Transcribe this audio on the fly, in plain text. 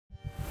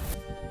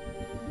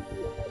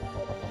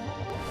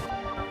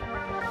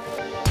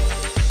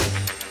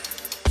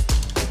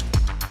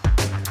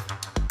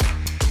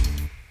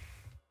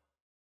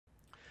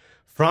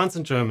France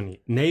and Germany,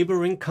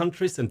 neighboring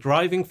countries and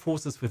driving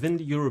forces within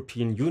the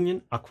European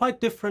Union, are quite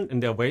different in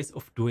their ways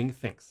of doing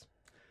things.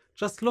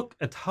 Just look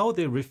at how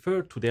they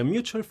refer to their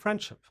mutual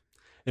friendship.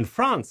 In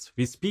France,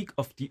 we speak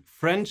of the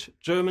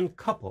French-German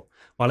couple,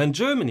 while in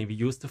Germany we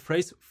use the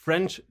phrase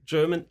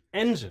French-German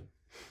engine.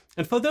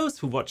 And for those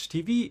who watch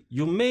TV,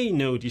 you may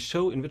know the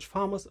show in which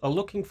farmers are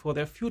looking for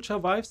their future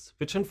wives,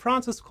 which in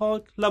France is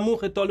called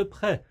L'amour est dans le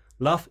pré,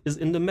 Love is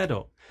in the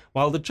meadow,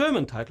 while the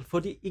German title for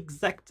the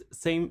exact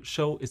same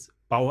show is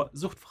Bauer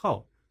sucht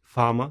Frau,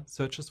 Farmer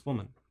searches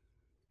woman.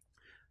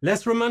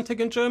 Less romantic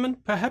in German,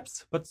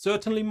 perhaps, but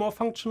certainly more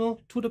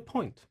functional, to the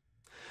point.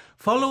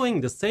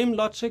 Following the same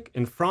logic,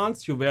 in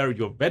France you wear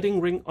your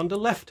wedding ring on the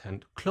left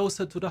hand,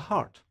 closer to the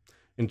heart.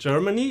 In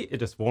Germany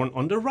it is worn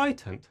on the right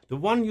hand, the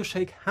one you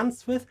shake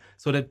hands with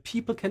so that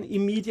people can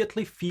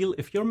immediately feel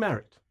if you're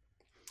married.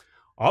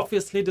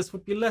 Obviously this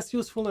would be less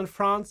useful in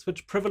France,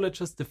 which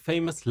privileges the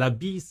famous la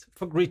bise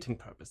for greeting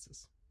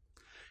purposes.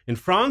 In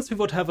France we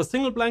would have a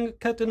single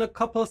blanket in a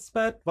couple's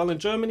bed, while in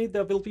Germany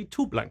there will be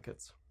 2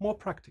 blankets, more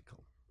practical.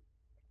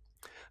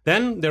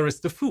 Then there is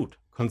the food,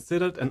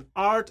 considered an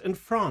art in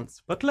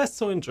France, but less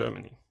so in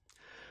Germany.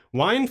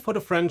 Wine for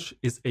the French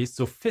is a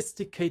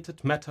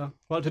sophisticated matter,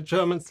 while the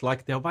Germans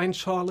like their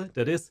Weinschorle,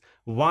 that is,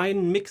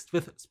 wine mixed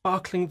with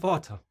sparkling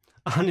water,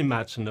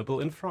 unimaginable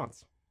in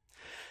France.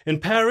 In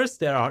Paris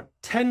there are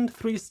 10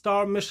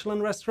 3-star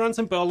Michelin restaurants,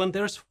 in Berlin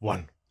there's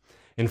 1.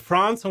 In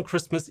France on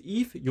Christmas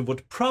Eve you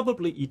would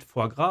probably eat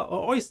foie gras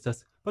or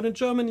oysters, but in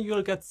Germany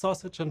you'll get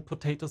sausage and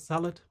potato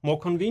salad, more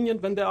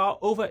convenient when there are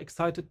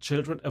overexcited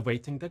children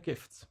awaiting their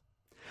gifts.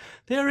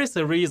 There is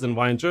a reason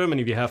why in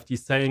Germany we have the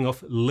saying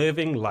of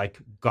living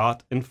like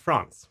God in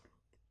France.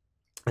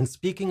 And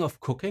speaking of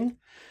cooking,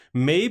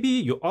 maybe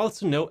you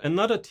also know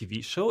another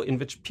TV show in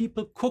which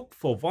people cook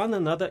for one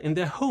another in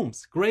their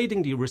homes,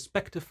 grading the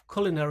respective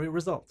culinary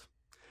result.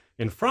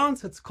 In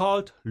France it's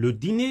called Le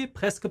Dîner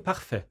Presque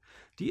Parfait,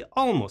 the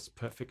almost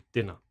perfect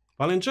dinner,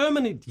 while in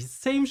Germany the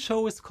same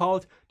show is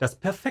called Das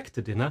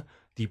perfekte Dinner,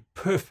 the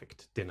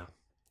perfect dinner.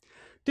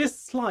 This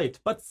slight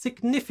but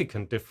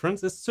significant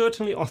difference is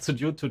certainly also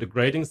due to the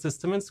grading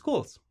system in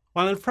schools.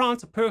 While in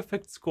France a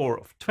perfect score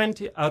of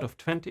 20 out of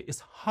 20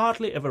 is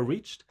hardly ever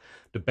reached,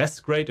 the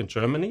best grade in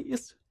Germany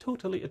is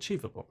totally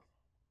achievable.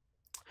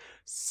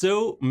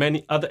 So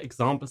many other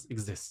examples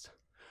exist.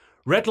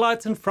 Red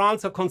lights in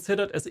France are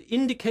considered as an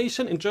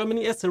indication, in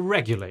Germany as a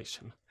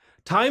regulation.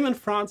 Time in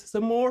France is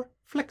a more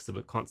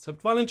flexible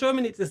concept, while in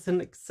Germany it is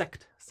an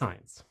exact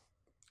science.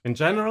 In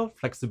general,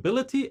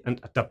 flexibility and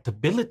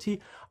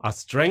adaptability are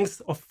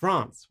strengths of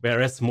France,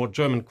 whereas more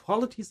German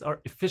qualities are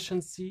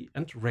efficiency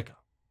and rigor.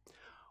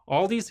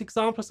 All these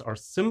examples are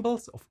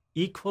symbols of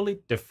equally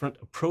different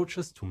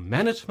approaches to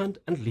management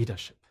and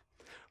leadership.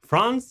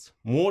 France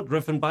more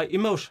driven by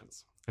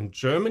emotions, and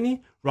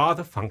Germany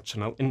rather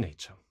functional in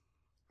nature.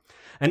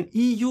 An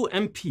EU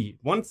MP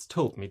once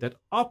told me that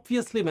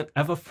obviously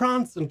whenever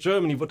France and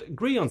Germany would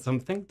agree on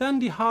something, then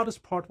the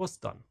hardest part was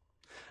done.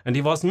 And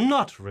he was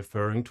not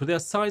referring to their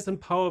size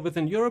and power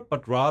within Europe,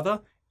 but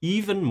rather,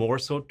 even more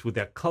so, to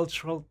their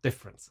cultural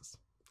differences.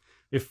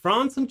 If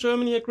France and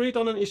Germany agreed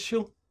on an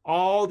issue,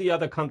 all the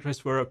other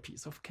countries were a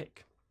piece of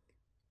cake.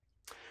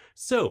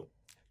 So,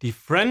 the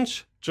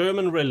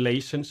French-German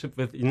relationship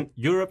within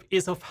Europe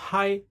is of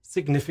high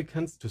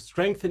significance to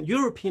strengthen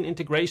European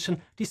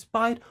integration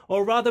despite,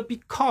 or rather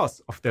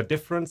because, of their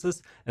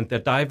differences and their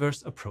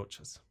diverse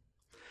approaches.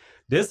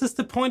 This is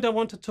the point I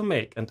wanted to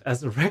make, and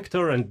as a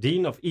rector and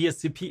dean of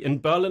ESCP in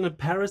Berlin and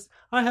Paris,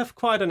 I have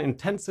quite an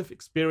intensive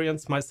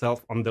experience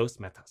myself on those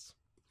matters.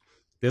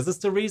 This is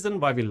the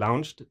reason why we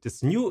launched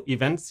this new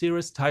event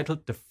series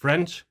titled The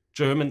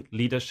French-German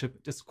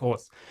Leadership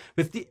Discourse,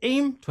 with the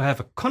aim to have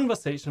a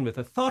conversation with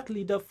a thought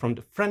leader from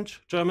the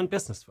French-German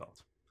business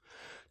world.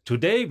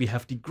 Today we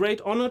have the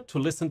great honor to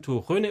listen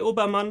to René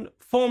Obermann,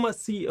 former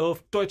CEO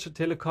of Deutsche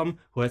Telekom,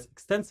 who has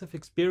extensive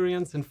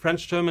experience in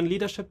French-German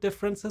leadership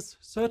differences,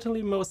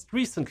 certainly most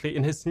recently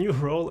in his new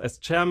role as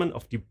chairman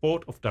of the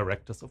board of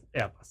directors of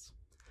Airbus.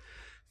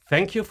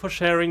 Thank you for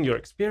sharing your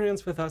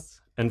experience with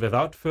us, and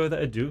without further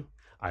ado,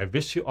 I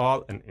wish you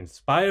all an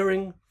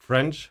inspiring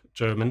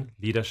French-German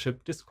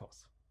leadership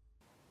discourse.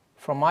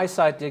 From my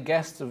side, dear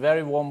guests, a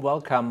very warm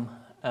welcome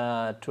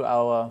to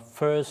our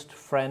first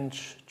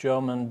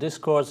French-German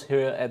discourse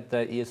here at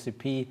the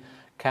ESCP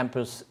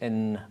campus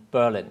in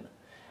Berlin.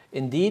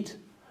 Indeed,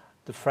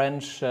 the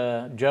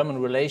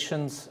French-German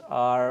relations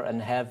are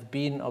and have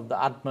been of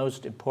the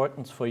utmost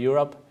importance for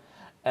Europe,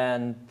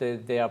 and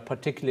they are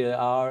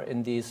particularly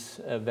in these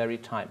very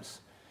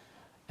times.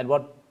 And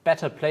what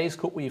better place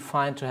could we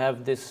find to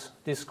have this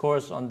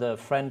discourse on the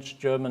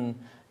French-German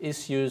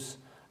issues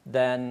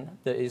than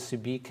the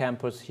ESCP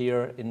campus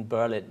here in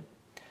Berlin?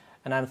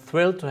 And I'm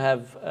thrilled to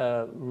have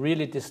a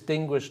really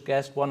distinguished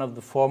guest, one of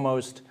the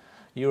foremost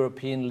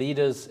European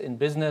leaders in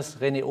business,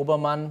 René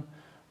Obermann,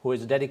 who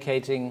is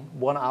dedicating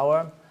 1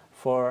 hour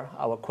for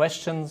our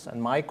questions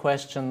and my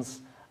questions.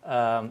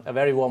 A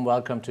very warm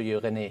welcome to you,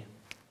 René.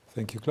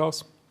 Thank you,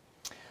 Klaus.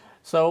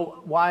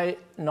 So why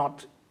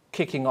not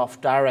kicking off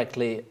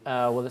directly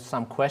with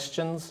some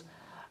questions.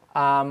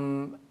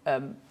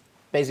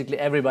 Basically,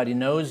 everybody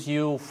knows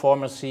you,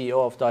 former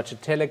CEO of Deutsche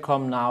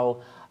Telekom, now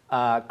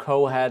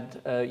co-head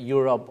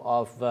Europe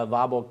of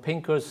Warburg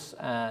Pincus,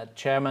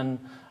 chairman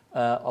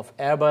of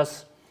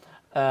Airbus.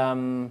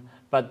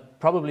 But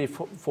probably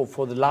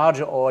for the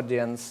larger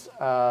audience,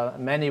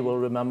 many will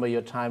remember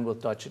your time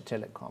with Deutsche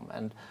Telekom.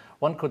 And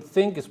one could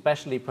think,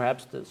 especially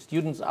perhaps the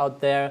students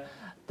out there,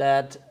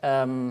 that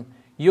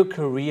your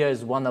career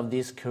is one of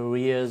these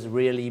careers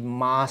really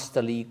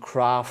masterly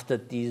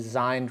crafted,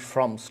 designed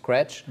from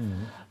scratch.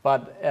 Mm-hmm.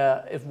 But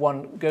if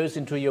one goes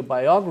into your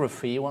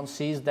biography, one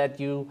sees that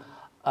you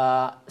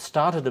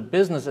started a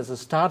business as a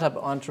startup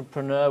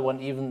entrepreneur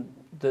when even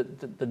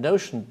the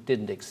notion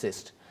didn't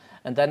exist.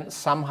 And then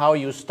somehow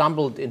you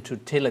stumbled into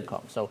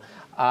telecom. So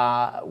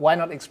why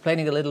not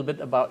explaining a little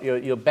bit about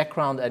your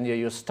background and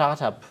your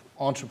startup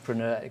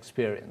entrepreneur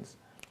experience?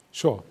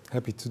 Sure,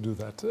 happy to do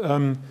that.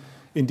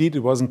 Indeed, it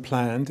wasn't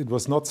planned. It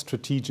was not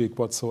strategic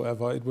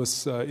whatsoever. It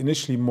was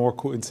initially more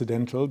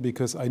coincidental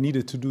because I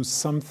needed to do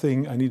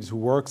something, I needed to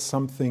work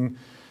something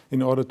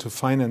in order to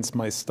finance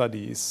my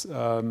studies.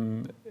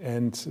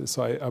 And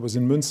so I was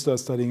in Münster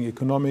studying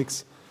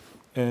economics,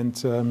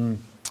 and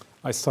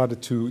I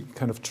started to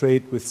kind of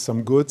trade with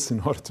some goods in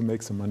order to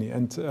make some money.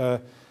 And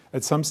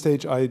at some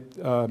stage,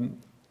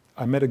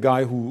 I met a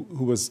guy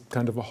who was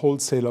kind of a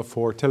wholesaler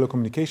for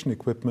telecommunication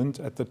equipment.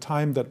 At the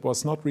time, that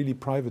was not really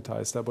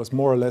privatized. That was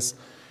more or less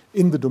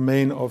in the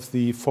domain of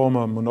the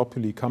former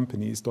monopoly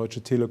companies, Deutsche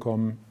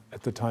Telekom.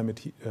 At the time,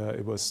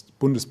 it was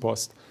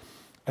Bundespost,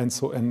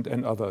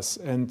 and others.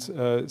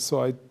 And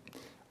so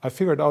I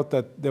figured out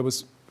that there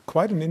was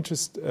quite an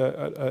interest,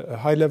 a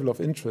high level of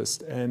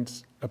interest, and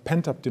a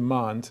pent-up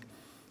demand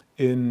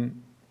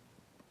in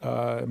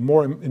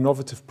more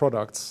innovative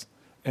products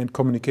and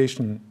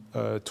communication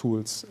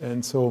tools.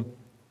 And so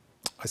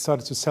I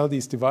started to sell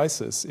these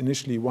devices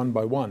initially one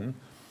by one,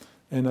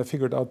 and I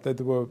figured out that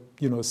they were,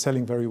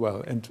 selling very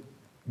well. And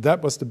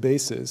that was the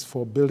basis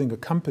for building a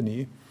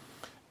company,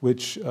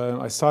 which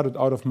I started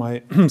out of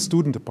my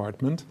student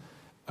apartment,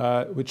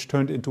 which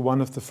turned into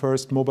one of the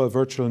first mobile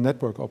virtual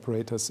network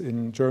operators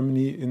in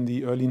Germany in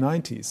the early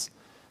 90s.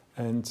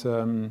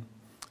 And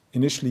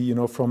initially,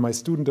 from my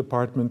student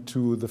apartment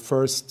to the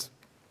first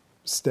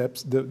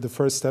steps, the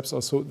first steps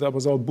also, that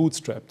was all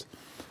bootstrapped.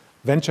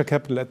 Venture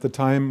capital at the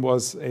time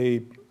was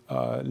a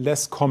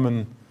less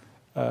common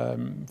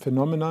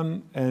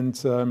phenomenon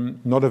and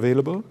not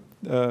available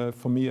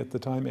for me at the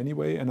time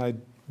anyway, and I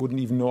wouldn't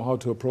even know how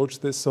to approach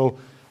this. So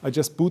I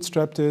just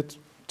bootstrapped it,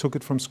 took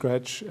it from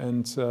scratch,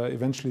 and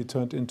eventually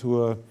turned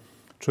into a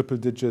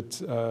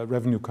triple-digit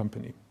revenue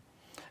company.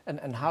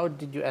 And how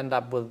did you end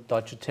up with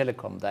Deutsche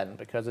Telekom then?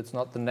 Because it's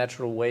not the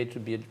natural way to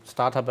be a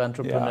startup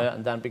entrepreneur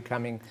and then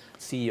becoming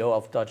CEO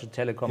of Deutsche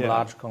Telekom,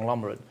 large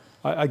conglomerate.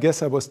 I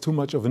guess I was too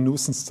much of a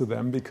nuisance to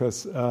them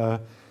because I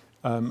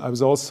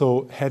was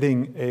also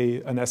heading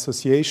an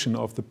association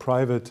of the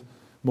private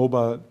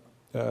mobile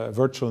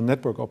virtual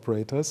network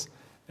operators,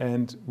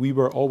 and we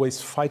were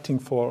always fighting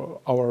for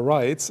our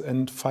rights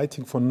and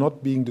fighting for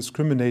not being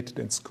discriminated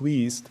and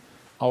squeezed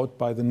out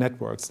by the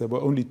networks. There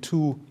were only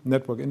 2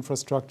 network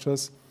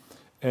infrastructures,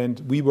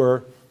 and we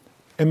were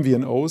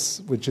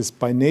MVNOs, which is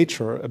by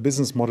nature a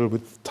business model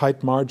with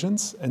tight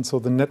margins, and so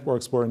the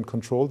networks were in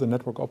control, the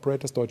network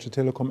operators, Deutsche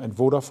Telekom and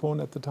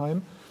Vodafone at the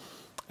time.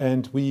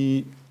 And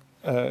we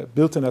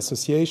built an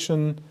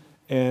association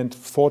and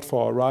fought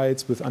for our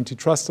rights with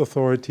antitrust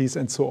authorities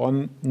and so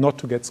on, not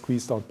to get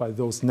squeezed out by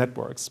those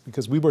networks,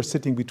 because we were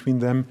sitting between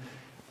them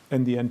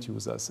and the end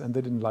users, and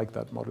they didn't like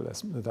that model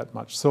that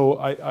much. So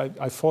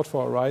I fought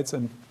for our rights,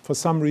 and for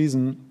some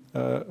reason,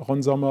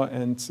 Ron Sommer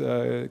and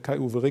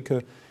Kai-Uwe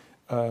Ricke,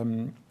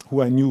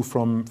 who I knew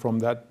from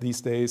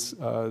these days,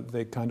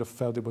 they kind of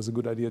felt it was a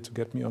good idea to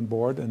get me on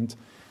board. And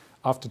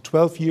after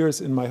 12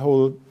 years in my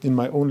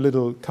own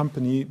little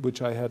company,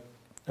 which I had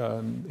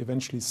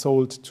eventually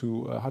sold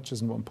to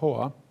Hutchison von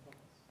Power,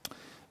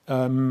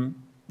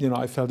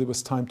 I felt it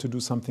was time to do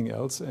something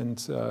else and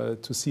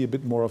to see a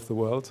bit more of the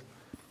world,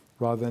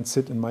 rather than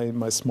sit in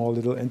my small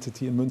little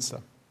entity in Münster.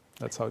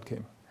 That's how it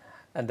came.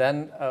 And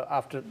then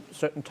after a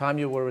certain time,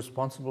 you were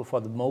responsible for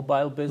the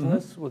mobile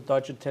business with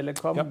Deutsche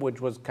Telekom,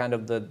 which was kind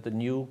of the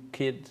new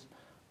kid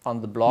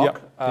on the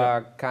block,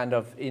 kind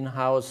of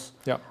in-house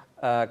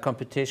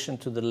competition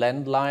to the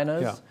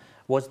landliners.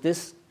 Was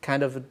this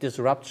kind of a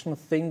disruption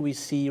thing we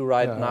see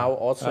right now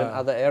also in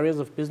other areas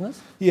of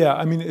business? Yeah,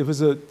 I mean, it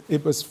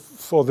was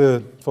for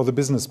the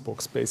business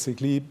books,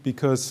 basically,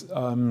 because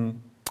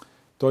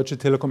Deutsche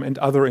Telekom and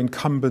other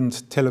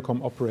incumbent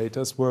telecom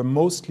operators were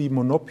mostly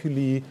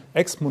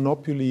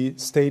ex-monopoly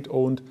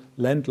state-owned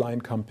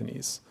landline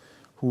companies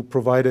who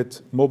provided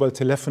mobile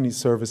telephony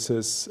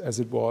services as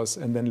it was,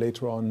 and then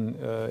later on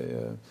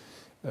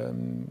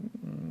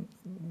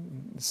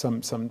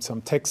some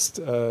text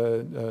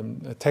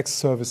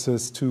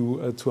services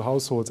to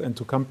households and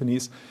to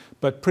companies,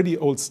 but pretty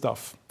old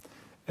stuff.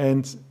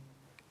 And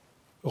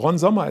Ron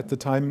Sommer at the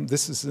time,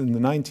 this is in the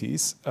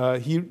 90s,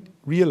 he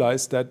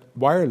realized that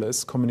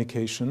wireless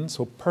communication,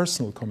 so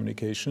personal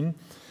communication,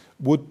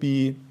 would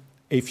be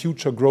a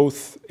future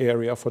growth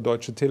area for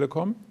Deutsche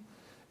Telekom.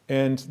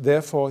 And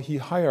therefore, he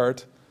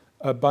hired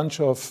a bunch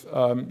of,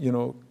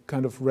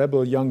 kind of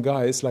rebel young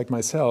guys like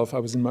myself. I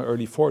was in my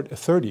early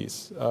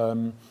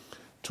 30s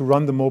to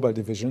run the mobile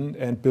division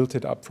and built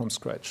it up from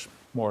scratch,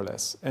 more or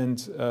less. And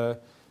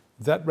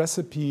that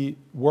recipe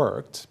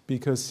worked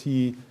because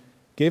he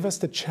gave us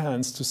the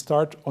chance to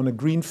start on a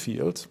green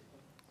field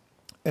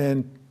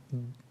and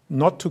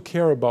not to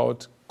care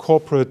about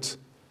corporate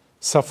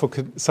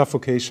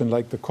suffocation,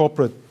 like the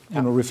corporate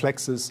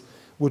reflexes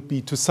would be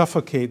to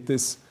suffocate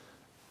this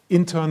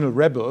internal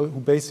rebel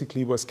who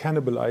basically was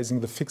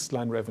cannibalizing the fixed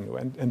line revenue.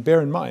 And bear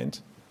in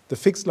mind, the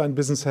fixed line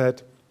business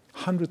had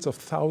hundreds of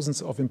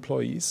thousands of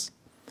employees,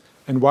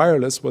 and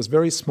wireless was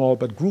very small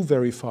but grew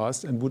very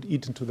fast and would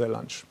eat into their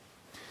lunch.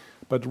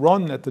 But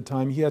Ron, at the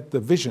time, he had the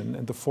vision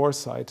and the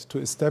foresight to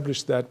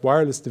establish that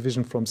wireless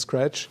division from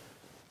scratch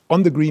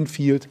on the green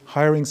field,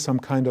 hiring some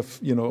kind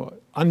of,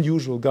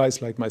 unusual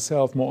guys like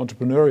myself, more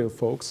entrepreneurial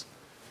folks,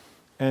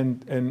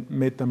 and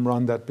made them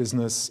run that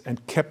business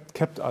and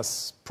kept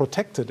us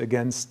protected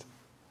against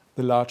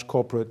the large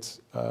corporate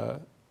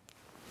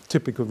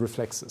typical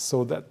reflexes.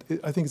 So that,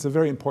 I think, is a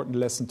very important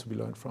lesson to be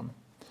learned from.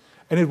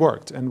 And it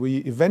worked. And we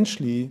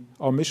eventually,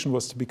 our mission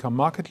was to become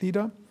market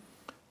leader,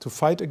 to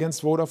fight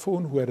against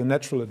Vodafone, who had a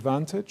natural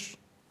advantage,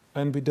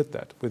 and we did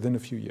that within a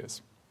few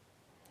years.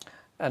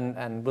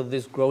 And with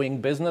this growing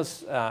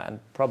business and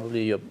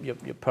probably your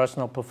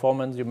personal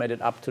performance, you made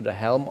it up to the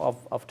helm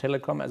of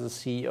Telecom as a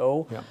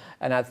CEO. Yeah.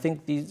 And I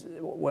think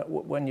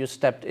when you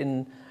stepped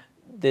in,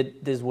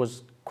 this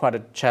was quite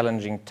a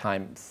challenging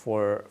time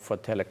for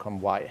Telecom.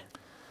 Why?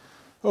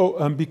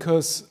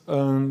 Because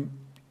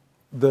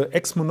the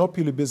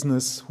ex-monopoly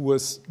business,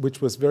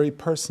 which was very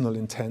personal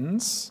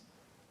intense,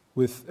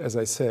 with, as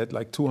I said,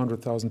 like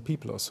 200,000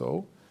 people or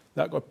so,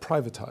 that got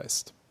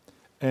privatized.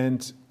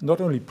 And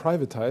not only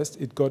privatized,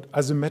 it got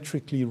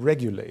asymmetrically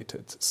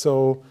regulated.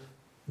 So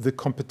the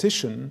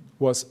competition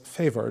was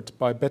favored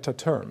by better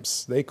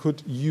terms. They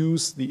could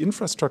use the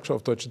infrastructure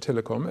of Deutsche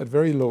Telekom at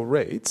very low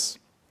rates,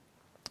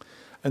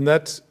 and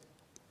that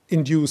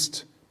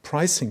induced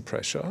pricing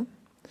pressure.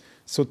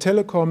 So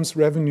Telecom's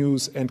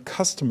revenues and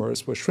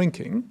customers were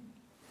shrinking,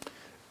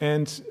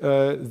 and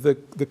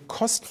the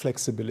cost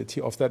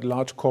flexibility of that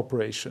large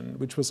corporation,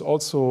 which was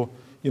also,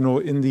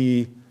 in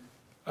the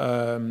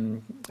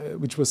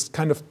which was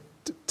kind of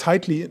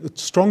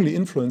strongly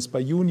influenced by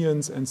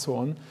unions and so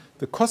on,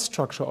 the cost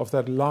structure of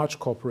that large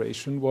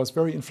corporation was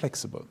very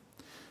inflexible.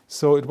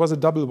 So it was a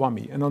double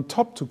whammy. And on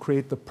top, to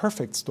create the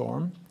perfect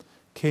storm,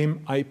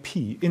 came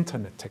IP,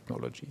 internet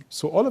technology.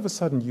 So all of a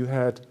sudden you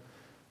had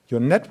your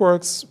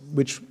networks,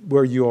 which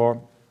were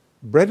your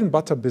bread and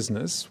butter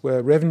business,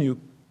 where revenue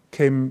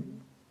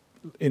came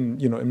in,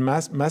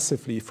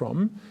 massively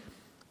from.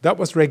 That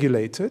was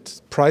regulated,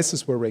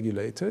 prices were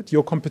regulated,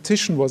 your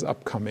competition was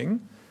upcoming,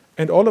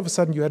 and all of a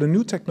sudden you had a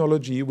new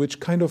technology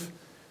which kind of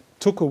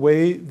took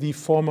away the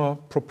former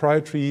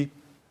proprietary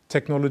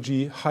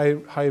technology,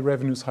 high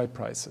revenues, high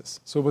prices.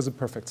 So it was a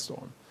perfect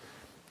storm.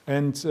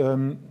 And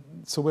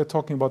so we're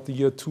talking about the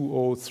year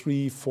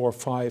 2003, 4,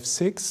 5,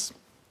 6.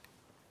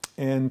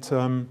 And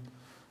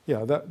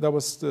that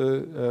was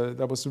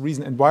the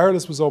reason. And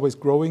wireless was always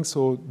growing,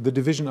 so the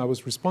division I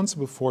was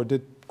responsible for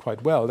did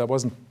quite well. That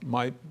wasn't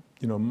my,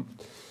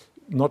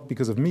 not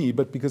because of me,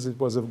 but because it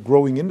was a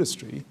growing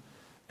industry.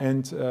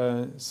 And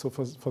so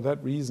for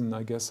that reason,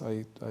 I guess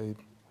I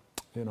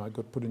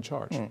got put in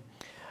charge for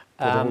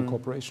the whole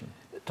corporation.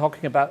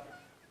 Talking about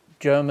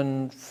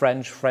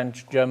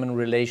French-German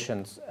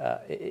relations,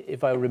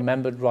 if I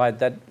remembered right,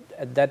 that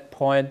at that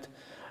point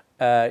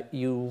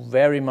you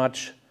very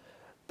much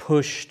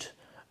pushed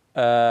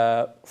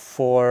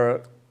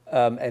for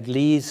at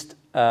least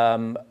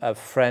a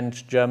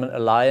French-German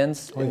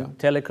alliance in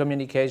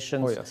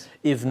telecommunications,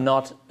 if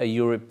not a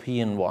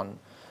European one.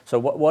 So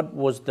what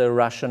was the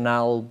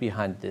rationale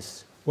behind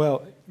this?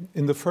 Well,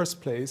 in the first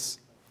place,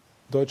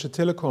 Deutsche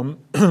Telekom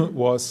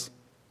was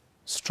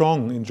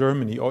strong in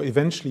Germany, or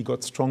eventually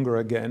got stronger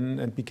again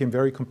and became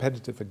very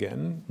competitive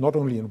again, not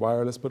only in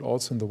wireless, but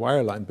also in the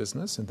wireline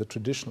business, in the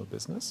traditional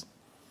business.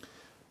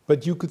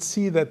 But you could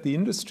see that the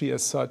industry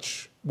as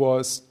such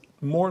was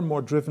more and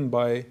more driven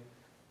by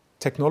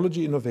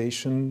technology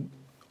innovation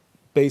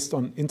based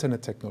on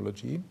internet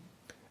technology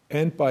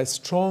and by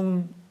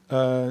strong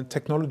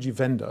technology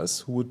vendors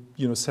who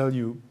would sell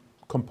you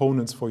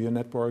components for your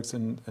networks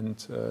and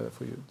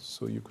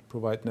so you could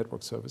provide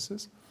network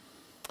services.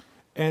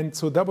 And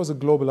so that was a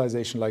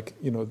globalization, like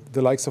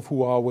the likes of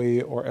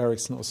Huawei or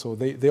Ericsson or so.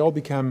 They all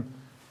became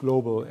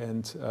global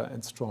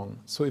and strong.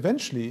 So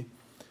eventually,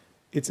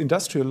 it's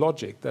industrial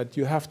logic that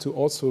you have to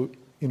also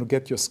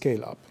get your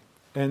scale up.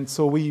 And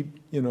so we,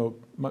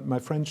 my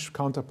French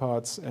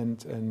counterparts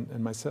and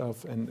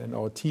myself and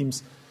our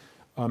teams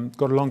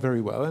got along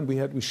very well, and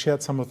we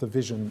shared some of the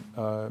vision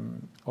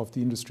of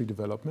the industry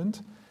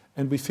development.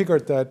 And we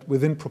figured that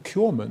within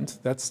procurement,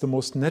 that's the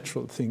most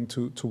natural thing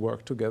to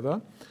work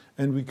together.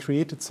 And we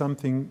created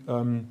something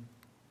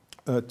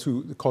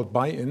called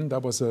Buy-in.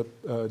 That was a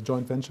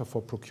joint venture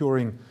for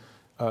procuring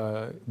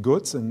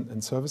goods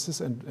and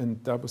services, and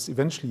that was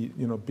eventually,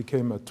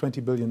 became a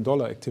 $20 billion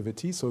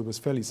activity, so it was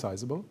fairly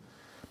sizable.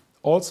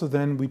 Also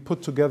then we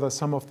put together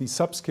some of the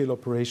subscale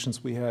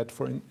operations we had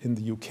in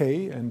the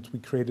UK, and we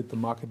created the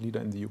market leader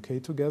in the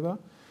UK together.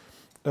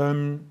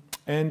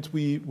 And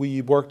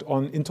we worked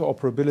on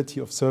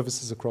interoperability of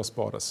services across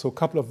borders. So a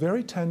couple of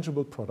very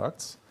tangible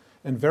products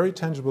and very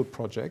tangible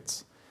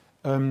projects,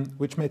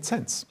 which made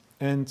sense.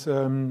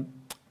 And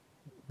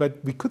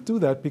but we could do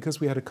that because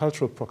we had a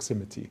cultural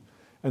proximity,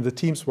 and the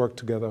teams worked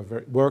together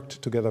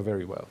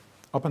very well,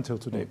 up until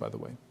today, by the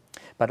way.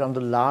 But on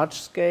the large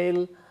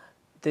scale,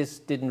 this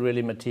didn't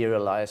really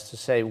materialize. To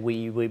say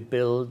we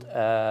build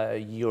a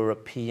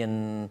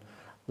European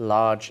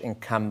large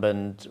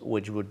incumbent,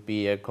 which would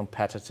be a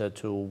competitor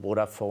to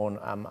Vodafone.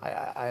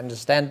 I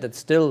understand that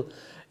still,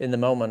 in the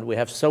moment, we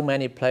have so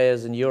many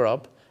players in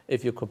Europe.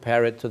 If you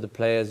compare it to the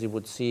players you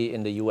would see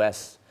in the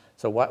US.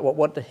 So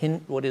what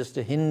is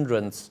the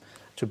hindrance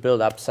to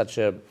build up such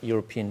a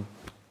European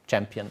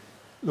champion?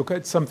 Look,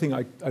 it's something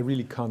I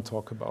really can't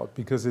talk about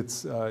because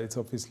it's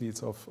obviously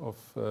of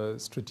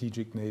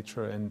strategic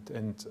nature,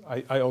 and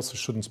I also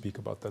shouldn't speak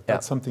about that. Yeah.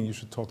 That's something you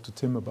should talk to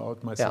Tim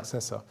about, my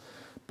successor.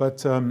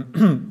 But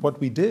what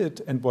we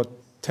did and what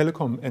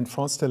Telecom and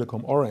France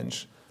Telecom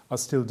Orange are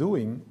still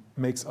doing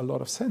makes a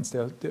lot of sense.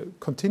 They're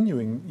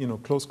continuing,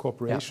 close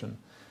cooperation,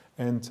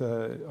 and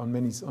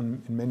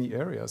in many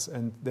areas.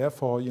 And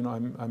therefore,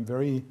 I'm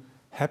very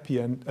happy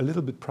and a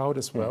little bit proud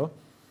as well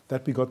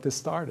that we got this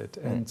started.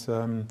 And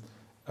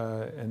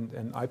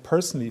I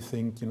personally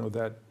think,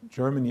 that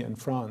Germany and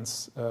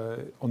France,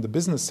 on the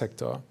business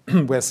sector,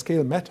 where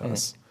scale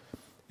matters,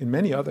 in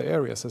many other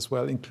areas as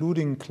well,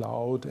 including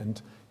cloud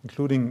and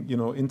including,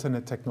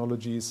 internet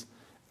technologies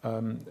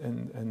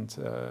and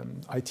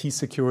IT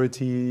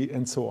security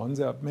and so on.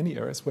 There are many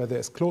areas where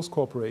there's close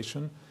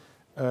cooperation,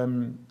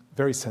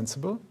 very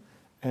sensible,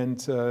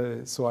 and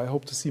so I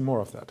hope to see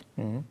more of that.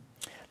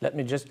 Let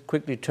me just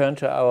quickly turn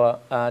to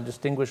our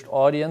distinguished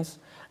audience.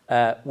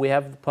 We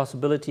have the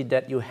possibility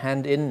that you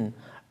hand in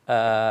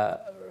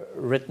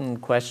written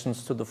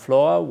questions to the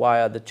floor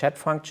via the chat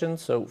function,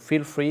 so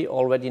feel free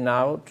already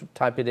now to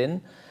type it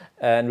in,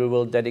 and we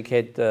will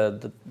dedicate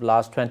the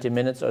last 20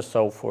 minutes or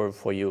so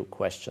for your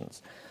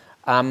questions.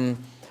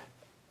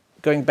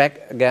 Going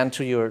back again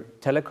to your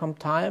telecom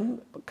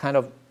time, kind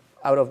of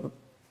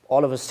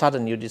all of a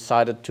sudden you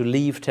decided to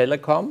leave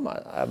telecom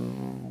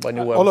when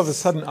you were... All of a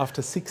sudden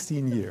after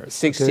 16 years.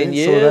 16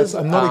 years. So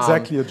I'm not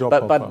exactly a job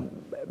hopper.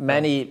 But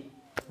many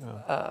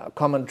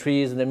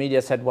commentaries in the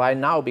media said, why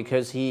now?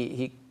 Because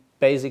he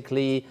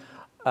basically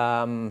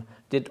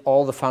did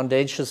all the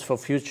foundations for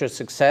future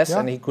success,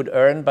 and he could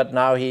earn, but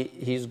now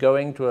he's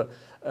going to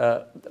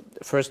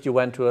first you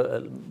went to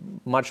a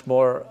much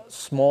more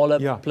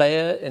smaller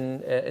player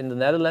in the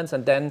Netherlands,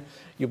 and then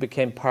you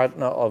became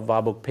partner of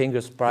Warburg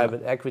Pincus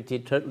private equity,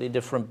 totally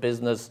different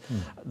business.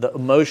 The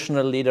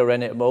emotional leader,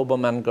 René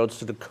Obermann, goes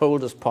to the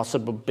coldest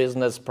possible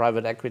business,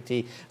 private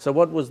equity. So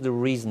what was the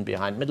reason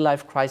behind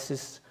midlife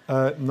crisis?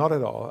 Not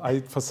at all.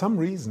 For some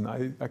reason,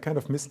 I kind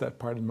of missed that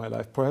part in my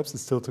life. Perhaps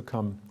it's still to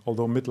come,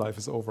 although midlife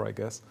is over, I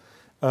guess.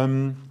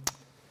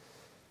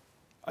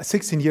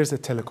 16 years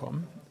at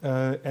Telecom,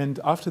 and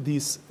after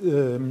these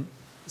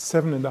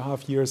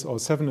 7.5 years, or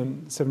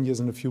 7 years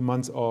and a few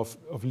months of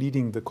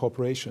leading the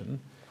corporation,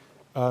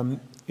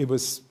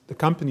 the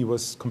company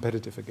was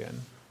competitive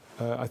again.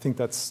 I think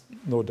that's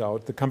no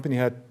doubt. The company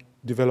had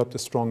developed a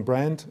strong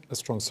brand, a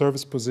strong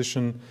service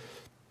position.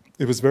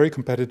 It was very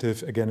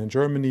competitive again in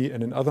Germany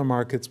and in other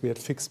markets. We had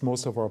fixed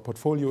most of our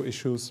portfolio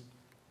issues.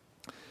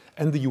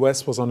 And the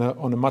US was on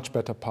a much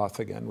better path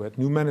again. We had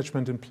new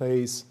management in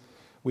place.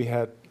 We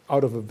had,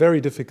 out of a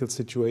very difficult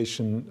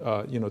situation,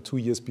 2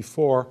 years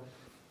before,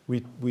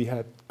 we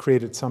had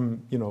created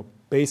some,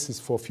 basis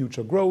for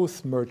future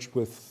growth, merged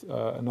with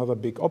another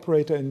big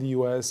operator in the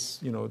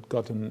US,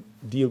 got a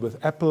deal with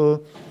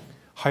Apple,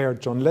 hired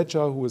John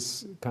Ledger, who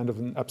was kind of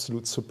an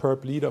absolute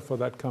superb leader for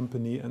that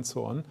company, and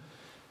so on.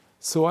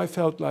 So I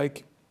felt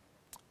like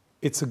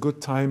it's a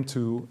good time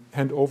to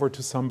hand over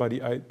to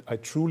somebody I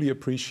truly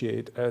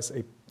appreciate as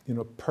a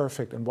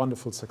perfect and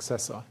wonderful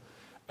successor,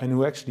 and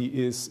who actually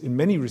is, in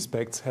many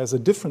respects, has a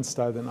different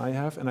style than I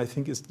have, and I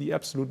think is the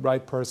absolute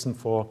right person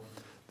for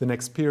the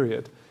next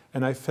period.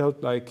 And I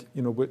felt like,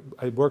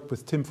 I worked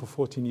with Tim for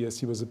 14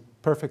 years. He was a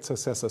perfect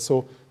successor.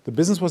 So the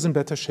business was in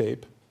better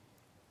shape.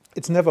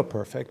 It's never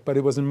perfect, but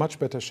it was in much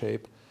better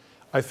shape.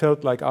 I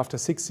felt like after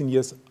 16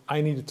 years,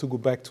 I needed to go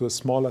back to a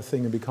smaller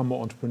thing and become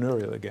more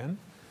entrepreneurial again,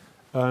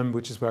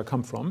 which is where I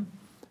come from.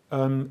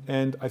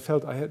 And I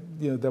felt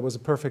there was a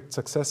perfect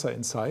successor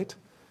in sight.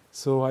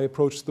 So I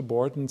approached the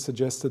board and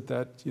suggested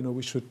that,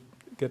 we should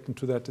get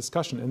into that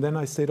discussion. And then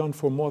I stayed on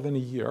for more than a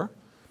year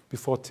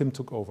before Tim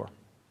took over.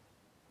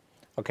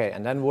 Okay,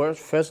 and then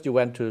first you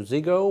went to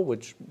Ziggo,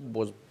 which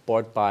was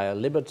bought by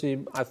Liberty,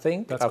 I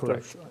think. That's after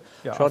correct.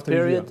 a short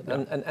period.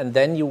 And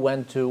then you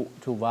went to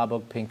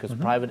Warburg Pincus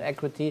Private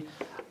Equity.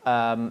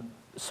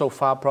 So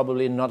far,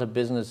 probably not a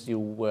business you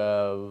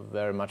were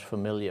very much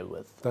familiar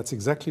with. That's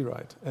exactly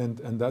right.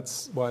 And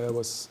that's why I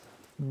was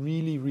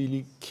really,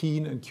 really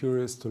keen and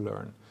curious to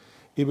learn.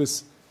 It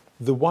was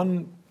the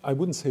one, I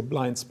wouldn't say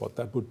blind spot,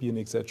 that would be an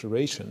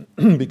exaggeration,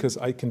 because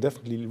I can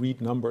definitely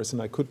read numbers,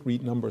 and I could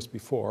read numbers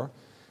before.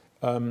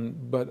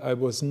 But I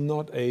was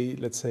not a,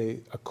 let's say,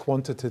 a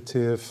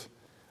quantitative,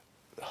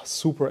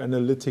 super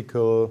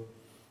analytical,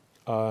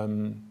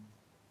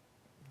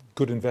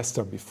 good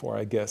investor before,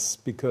 I guess,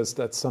 because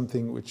that's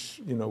something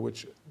which,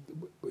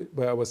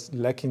 where I was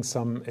lacking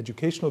some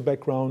educational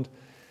background,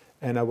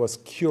 and I was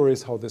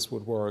curious how this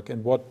would work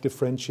and what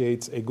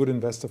differentiates a good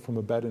investor from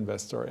a bad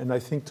investor. And I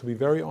think, to be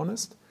very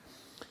honest,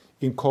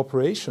 in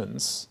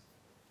corporations,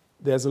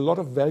 there's a lot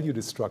of value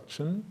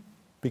destruction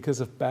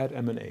because of bad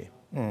M&A,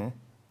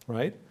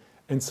 right?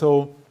 And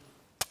so,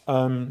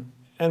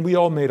 and we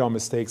all made our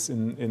mistakes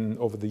in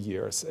over the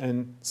years.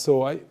 And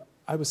so I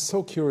was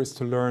so curious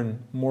to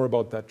learn more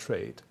about that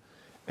trade.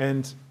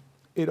 And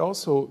it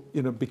also,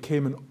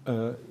 became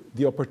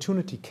the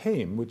opportunity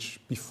came, which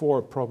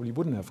before probably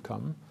wouldn't have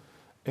come.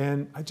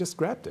 And I just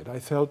grabbed it. I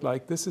felt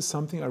like this is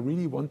something I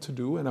really want to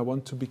do, and I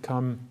want to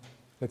become,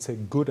 let's say,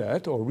 good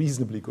at, or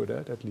reasonably good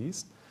at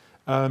least.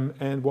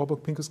 And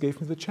Warburg Pincus gave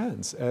me the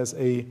chance as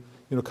a,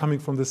 coming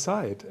from the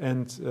side.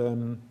 And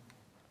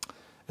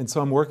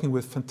so I'm working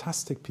with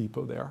fantastic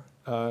people there,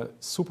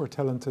 super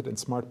talented and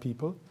smart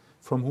people,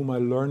 from whom I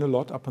learn a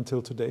lot up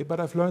until today. But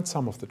I've learned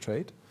some of the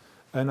trade.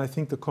 And I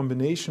think the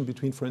combination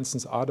between, for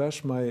instance,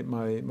 Adash,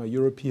 my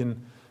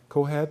European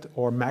co-head,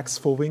 or Max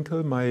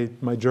Vohwinkel,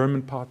 my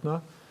German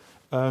partner,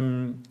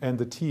 and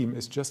the team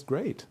is just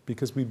great,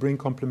 because we bring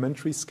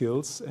complementary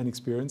skills and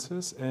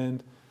experiences,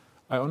 and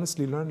I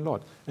honestly learn a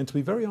lot. And to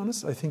be very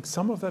honest, I think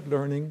some of that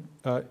learning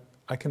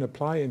I can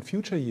apply in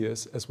future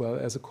years as well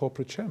as a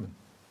corporate chairman.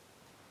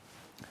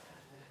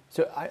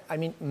 So, I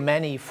mean,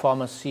 many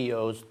former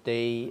CEOs,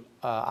 they,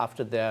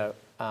 after their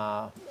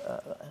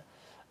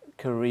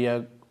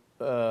career,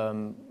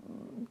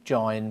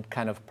 join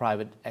kind of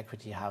private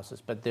equity houses,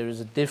 but there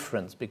is a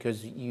difference,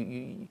 because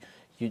you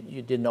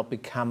did not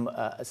become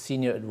a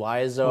senior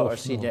advisor or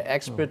senior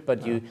expert,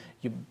 but you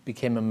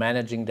became a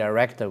managing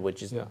director,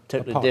 which is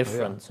totally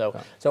different. So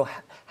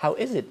how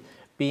is it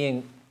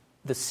being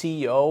the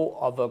CEO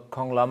of a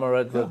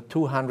conglomerate with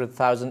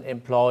 200,000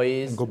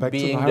 employees,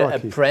 being the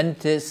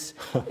apprentice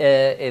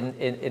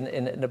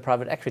in a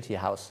private equity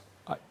house?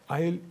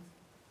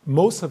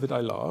 Most of it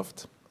I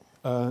loved,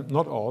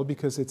 not all,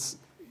 because it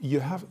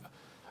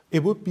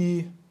would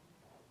be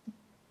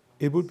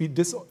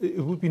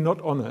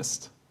not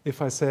honest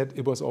if I said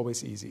it was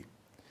always easy,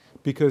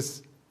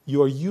 because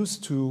you are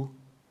used to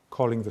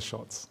calling the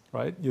shots,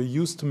 right? You're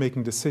used to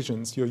making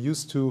decisions. You're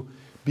used to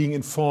being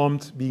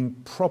informed, being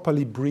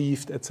properly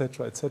briefed,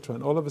 etc., etc.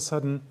 And all of a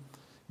sudden,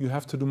 you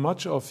have to do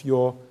much of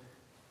your,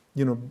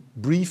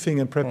 briefing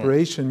and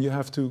preparation. You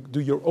have to do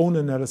your own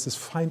analysis,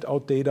 find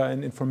out data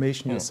and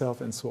information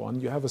yourself, and so on.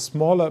 You have a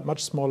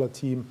much smaller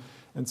team,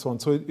 and so on.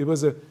 So it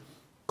was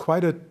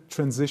quite a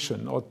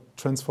transition or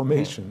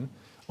transformation.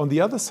 On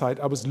the other side,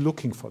 I was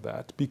looking for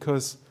that,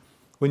 because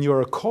when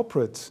you're a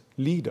corporate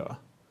leader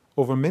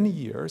over many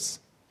years,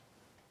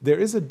 there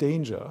is a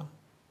danger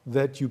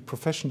that you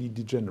professionally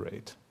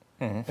degenerate,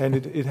 and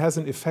it has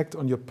an effect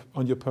on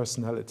your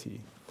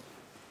personality,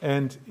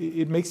 and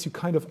it makes you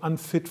kind of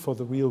unfit for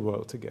the real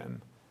world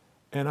again.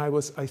 And I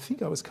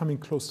think I was coming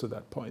close to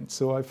that point.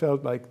 So I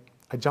felt like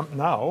I jump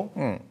now,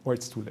 or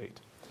it's too late.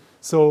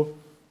 So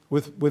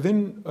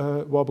within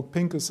Warburg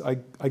Pincus, I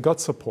got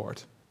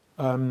support,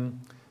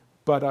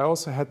 but I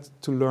also had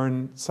to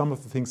learn some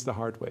of the things the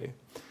hard way.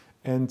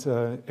 And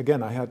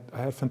again, I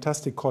had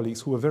fantastic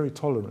colleagues who were very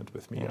tolerant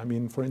with me. I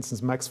mean, for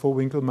instance, Max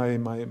Vohwinkel,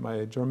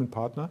 my German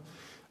partner,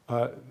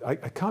 I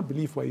can't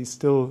believe why he's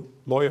still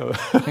loyal,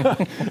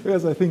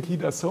 because I think he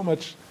does so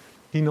much.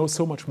 He knows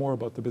so much more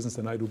about the business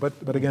than I do.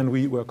 But again,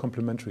 we were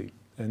complementary,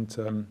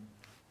 and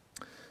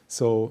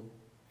so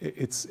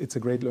it's a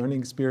great learning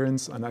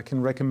experience. And I can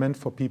recommend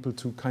for people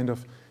to kind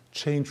of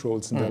change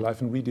roles in their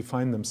life and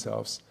redefine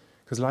themselves,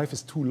 because life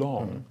is too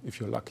long if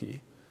you're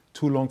lucky.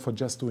 Too long for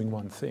just doing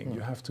one thing. You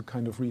have to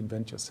kind of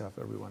reinvent yourself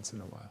every once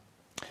in a while.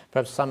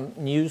 Perhaps some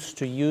news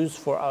to use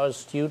for our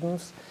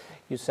students.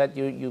 You said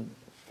you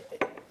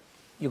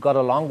got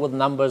along with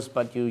numbers,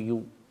 but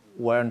you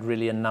weren't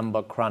really a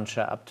number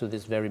cruncher up to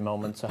this very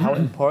moment. So how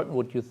important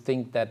would you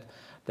think that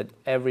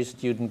every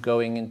student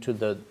going into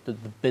the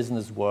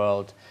business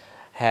world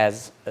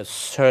has a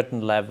certain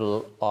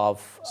level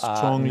of...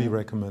 Strongly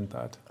recommend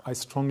that. I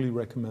strongly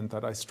recommend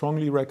that. I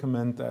strongly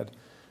recommend that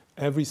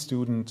every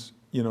student,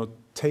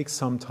 take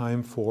some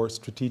time for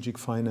strategic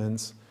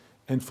finance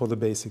and for the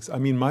basics. I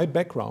mean, my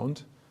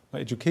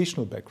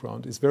educational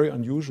background is very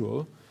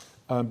unusual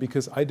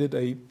because I did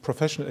a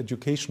professional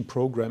education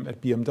program at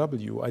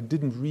BMW. I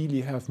didn't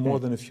really have more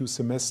than a few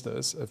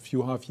semesters, a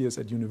few half years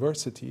at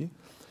university,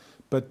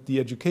 But the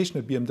education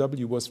at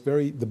BMW was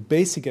the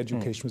basic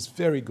education was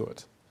very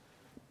good.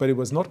 But it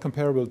was not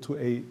comparable to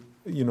a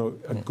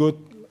good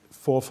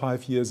 4 or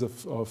 5 years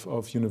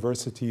of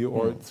university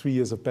or 3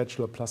 years of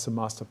bachelor plus a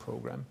master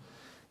program,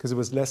 because it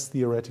was less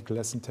theoretical,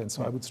 less intense.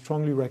 So I would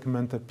strongly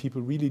recommend that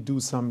people really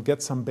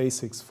get some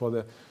basics for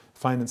the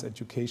finance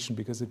education,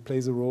 because it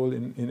plays a role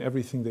in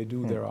everything they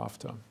do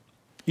thereafter.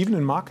 Even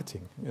in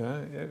marketing,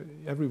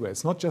 everywhere.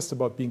 It's not just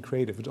about being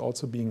creative, it's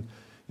also being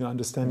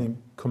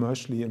understanding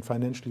commercially and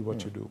financially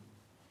what you do.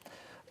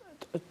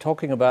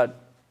 Talking about,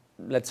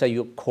 let's say,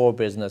 your core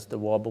business, the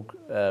Warburg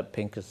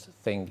Pincus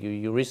thing,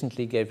 you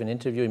recently gave an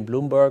interview in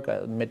Bloomberg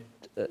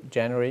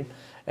mid-January,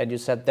 and you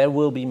said there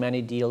will be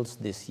many deals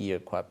this year,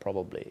 quite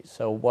probably.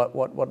 So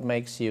what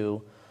makes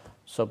you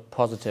so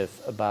positive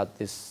about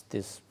this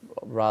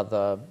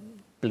rather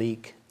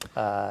bleak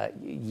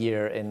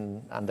year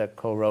under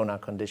Corona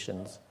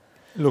conditions?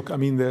 Look, I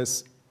mean,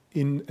 there's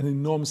an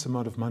enormous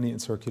amount of money in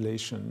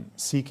circulation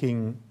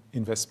seeking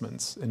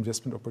investment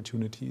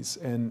opportunities,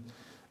 and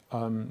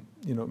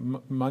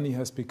money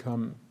has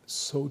become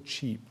so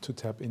cheap to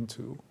tap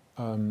into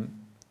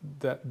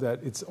that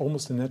it's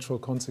almost a natural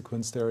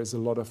consequence. There is a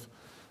lot of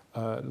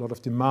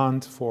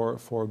demand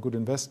for good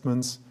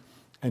investments,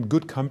 and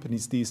good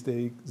companies these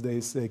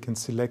days they can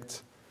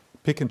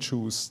pick and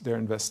choose their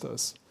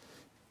investors.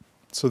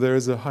 So there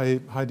is a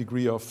high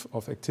degree of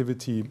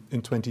activity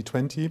in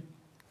 2020.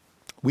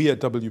 We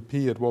at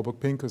WP, at Warburg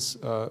Pincus,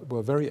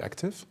 were very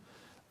active.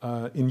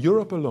 In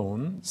Europe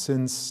alone,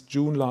 since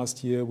June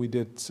last year, we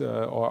did,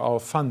 our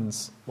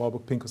funds,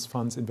 Warburg Pincus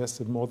funds,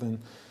 invested in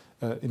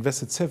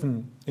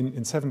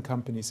 7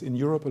 companies in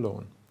Europe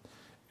alone.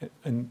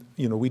 And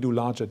we do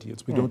larger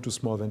deals. We don't do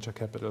small venture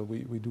capital.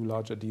 We do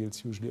larger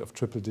deals, usually of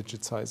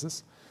triple-digit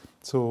sizes.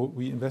 So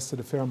we invested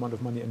a fair amount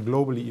of money, and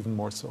globally even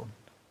more so.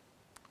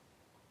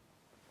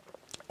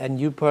 And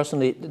you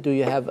personally, do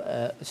you have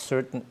a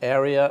certain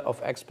area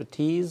of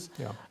expertise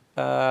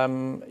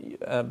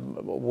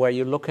where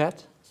you look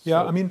at?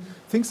 Yeah, I mean,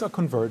 things are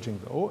converging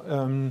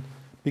though,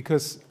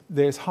 because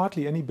there's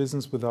hardly any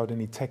business without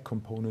any tech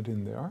component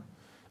in there.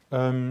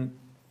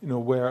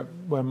 Where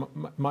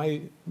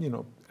my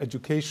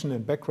education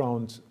and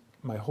background,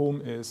 my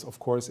home is, of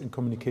course, in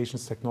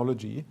communications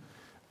technology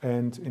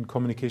and in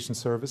communication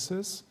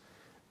services.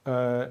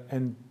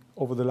 And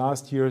over the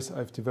last years,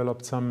 I've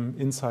developed some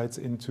insights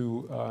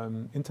into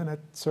internet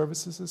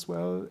services as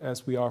well,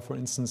 as we are, for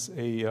instance,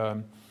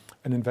 an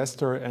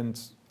investor and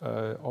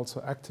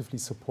also actively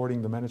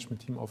supporting the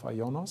management team of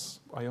IONOS.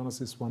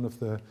 IONOS is one of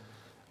the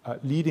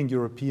leading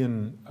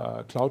European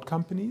cloud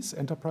companies,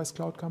 enterprise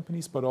cloud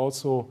companies, but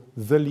also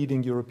the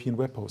leading European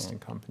web hosting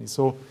company.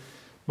 So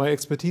my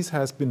expertise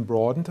has been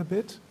broadened a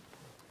bit,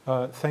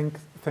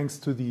 thanks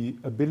to the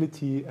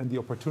ability and the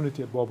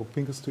opportunity at Warburg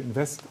Pincus to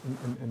invest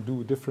and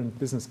do different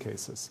business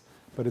cases.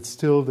 But it's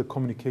still the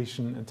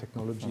communication and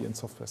technology and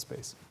software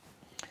space.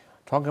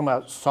 Talking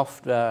about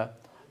software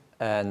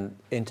and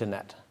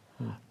internet,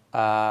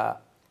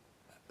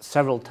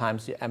 several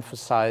times you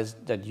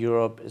emphasized that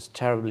Europe is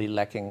terribly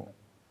lacking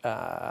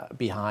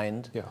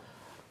behind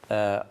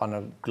on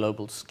a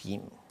global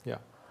scheme. Yeah.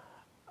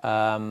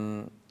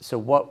 So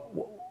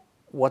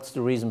what's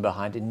the reason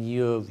behind, in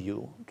your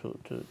view,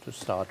 to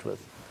start with?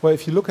 Well,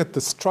 if you look at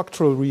the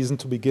structural reason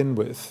to begin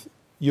with,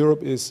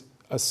 Europe is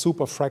a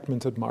super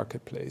fragmented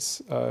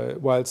marketplace.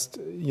 Whilst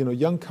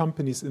young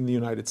companies in the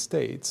United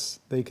States,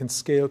 they can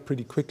scale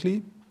pretty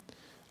quickly.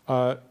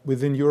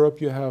 Within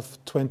Europe, you have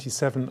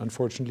 27,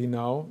 unfortunately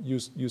now,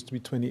 used to be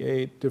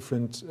 28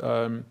 different,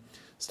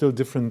 still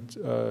different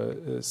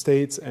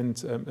states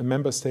and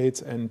member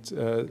states,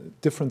 and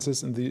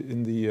differences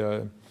in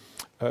the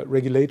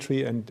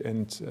regulatory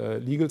and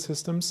legal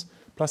systems,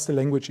 plus the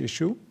language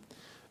issue.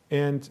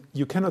 And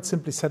you cannot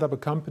simply set up a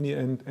company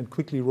and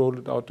quickly roll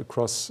it out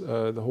across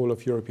the whole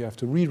of Europe. You have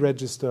to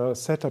re-register,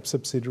 set up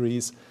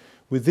subsidiaries.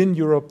 Within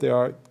Europe, there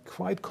are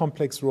quite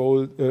complex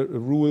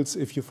rules.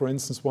 If you, for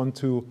instance, want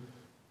to,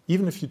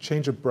 even if you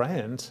change a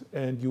brand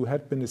and you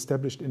had been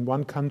established in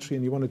one country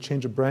and you want to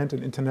change a brand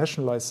and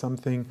internationalize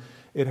something,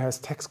 it has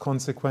tax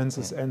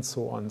consequences and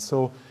so on.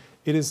 So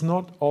it is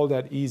not all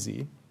that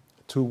easy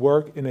to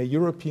work in a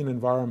European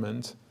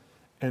environment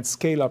and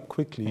scale up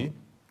quickly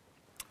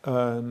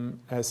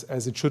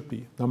as it should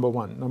be, number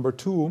one. Number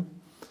two,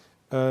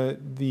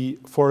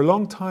 for a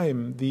long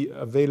time, the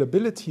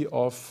availability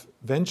of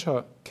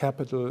venture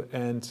capital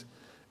and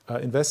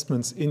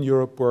investments in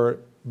Europe were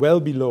well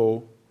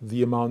below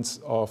the amounts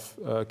of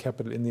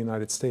capital in the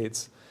United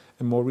States.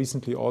 And more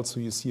recently also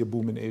you see a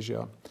boom in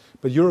Asia.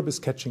 But Europe is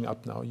catching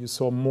up now. You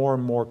saw more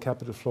and more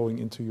capital flowing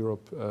into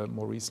Europe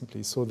more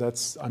recently. So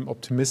I'm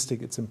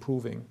optimistic it's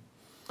improving.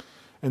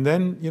 And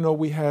then,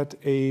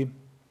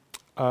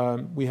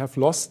 we have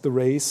lost the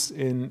race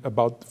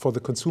for the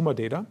consumer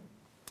data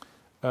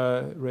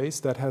race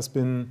that has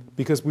been,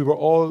 because we were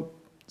all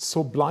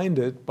so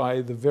blinded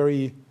by the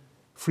very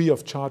free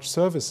of charge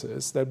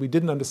services that we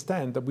didn't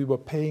understand that we were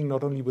paying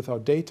not only with our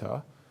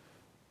data,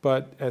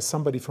 but as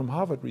somebody from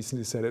Harvard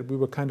recently said it, we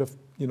were kind of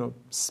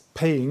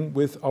paying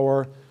with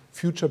our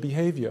future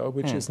behavior,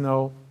 which is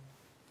now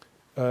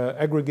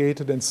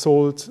aggregated and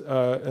sold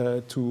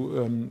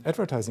to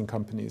advertising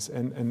companies,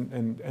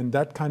 and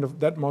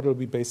that model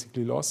we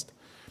basically lost.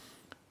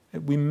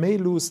 We may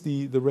lose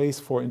the race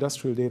for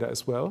industrial data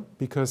as well,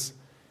 because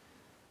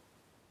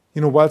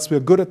whilst we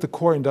are good at the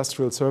core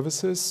industrial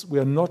services, we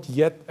are not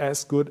yet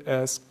as good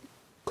as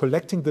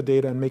collecting the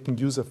data and making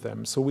use of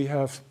them. So we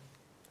have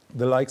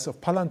the likes of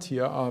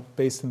Palantir are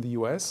based in the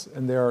US,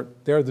 and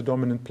they're the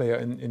dominant player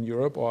in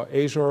Europe, or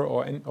Azure,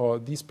 or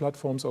these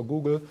platforms, or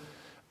Google,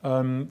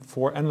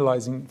 for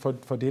analyzing,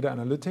 for data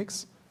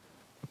analytics,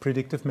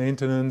 predictive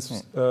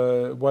maintenance,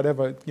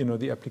 whatever,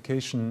 the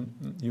application,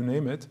 you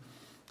name it.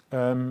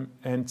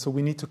 And so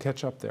we need to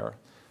catch up there.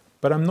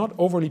 But I'm not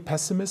overly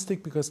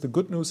pessimistic, because the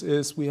good news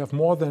is we have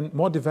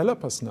more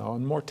developers now,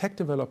 and more tech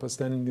developers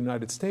than in the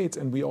United States,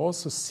 and we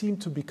also seem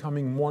to be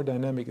becoming more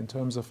dynamic in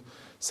terms of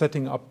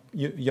setting up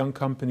young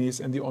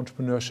companies and the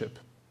entrepreneurship.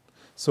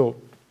 So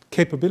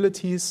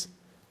capabilities,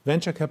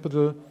 venture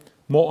capital,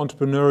 more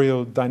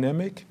entrepreneurial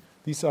dynamic,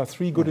 these are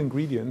three good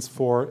ingredients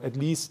for at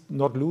least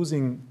not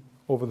losing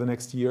over the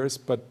next years,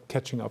 but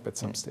catching up at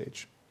some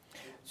stage.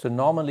 So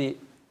normally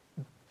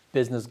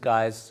business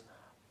guys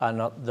are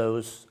not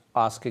those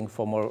asking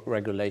for more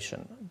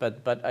regulation.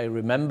 But I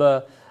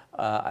remember,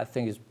 I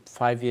think it's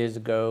 5 years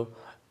ago,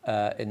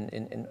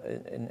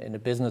 in a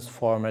business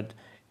format,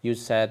 you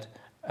said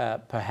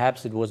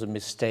perhaps it was a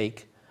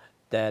mistake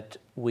that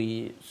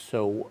we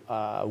so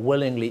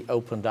willingly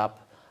opened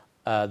up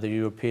the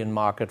European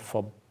market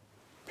for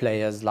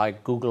players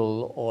like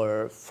Google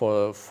or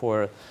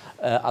for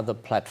other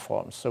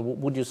platforms. So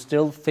would you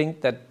still think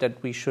that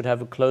we should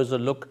have a closer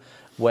look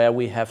where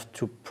we have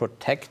to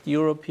protect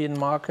European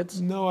markets?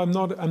 No, I'm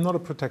not a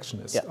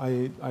protectionist.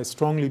 Yeah. I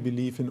strongly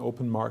believe in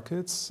open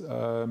markets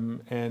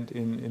and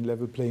in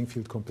level playing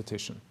field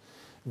competition.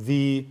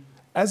 The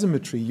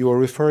asymmetry you are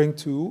referring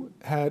to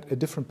had a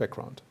different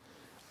background.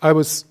 I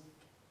was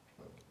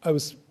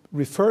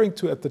referring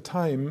to, at the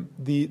time,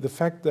 the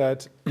fact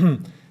that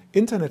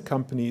internet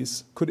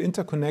companies could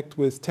interconnect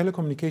with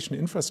telecommunication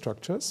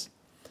infrastructures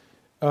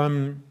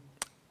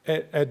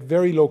at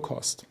very low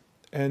cost.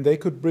 And they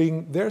could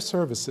bring their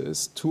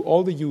services to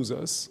all the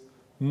users,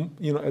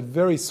 at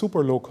very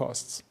super low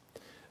costs.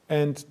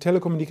 And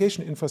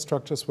telecommunication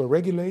infrastructures were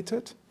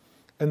regulated,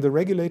 and the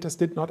regulators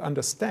did not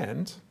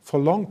understand for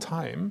a long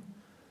time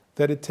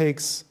that it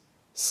takes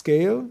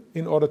scale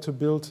in order to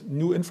build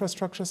new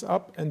infrastructures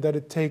up, and that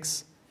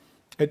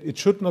it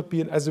should not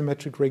be an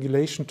asymmetric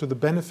regulation to the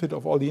benefit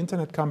of all the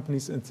internet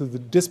companies and to the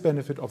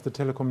disbenefit of the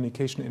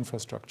telecommunication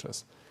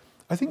infrastructures.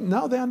 I think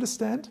now they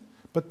understand,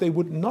 but they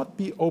would not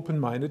be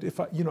open-minded if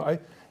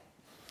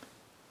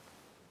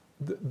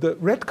the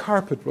red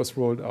carpet was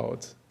rolled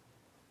out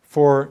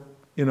for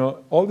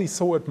all these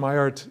so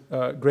admired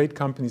great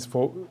companies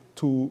where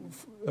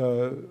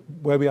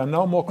we are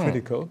now more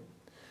critical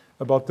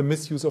about the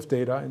misuse of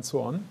data and so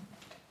on.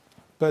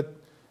 But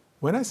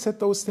when I said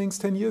those things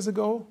 10 years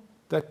ago,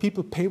 that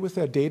people pay with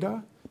their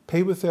data,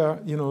 pay with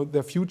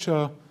their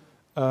future,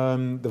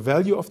 the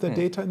value of their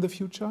data in the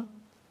future,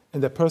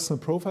 and their personal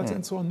profiles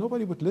and so on,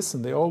 nobody would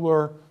listen. They all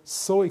were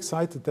so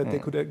excited that they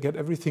could get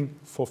everything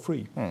for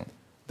free.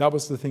 That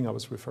was the thing I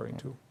was referring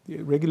to.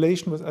 The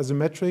regulation was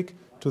asymmetric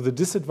to the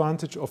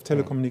disadvantage of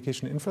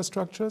telecommunication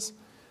infrastructures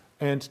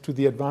and to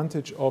the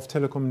advantage of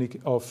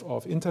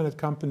internet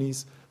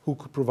companies who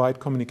could provide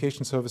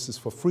communication services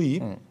for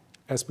free,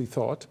 as we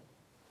thought,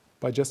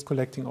 by just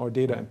collecting our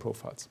data and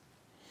profiles.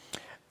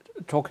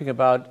 Talking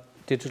about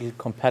digital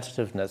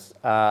competitiveness,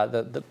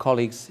 the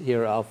colleagues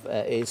here of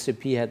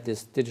ESCP had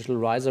this Digital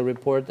Riser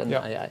report, and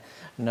I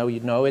know you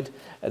know it.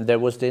 And there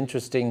was the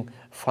interesting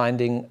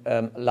finding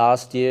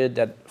last year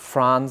that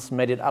France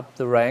made it up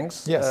the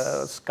ranks,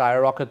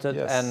 skyrocketed,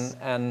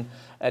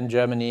 and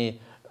Germany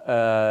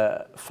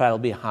fell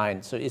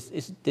behind. So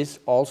is this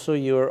also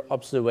your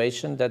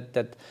observation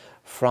that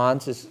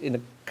France is in a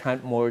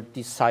kind more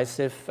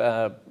decisive,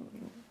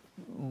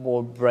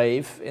 more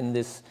brave in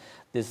this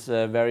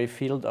very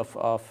field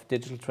of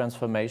digital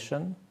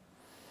transformation?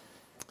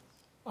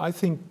 I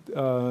think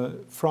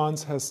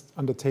France has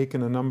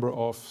undertaken a number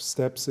of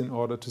steps in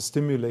order to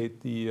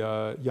stimulate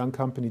the young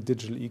company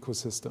digital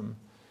ecosystem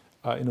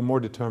in a more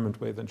determined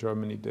way than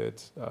Germany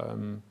did,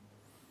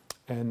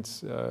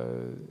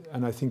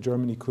 and I think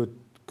Germany could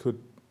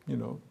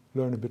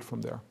learn a bit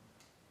from there.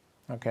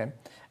 Okay,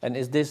 and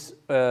is this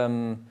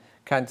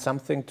kind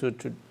something to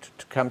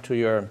come to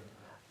your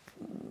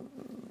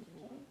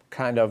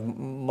kind of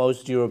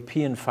most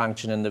European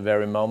function in the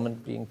very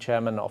moment, being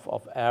chairman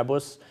of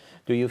Airbus?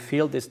 Do you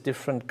feel these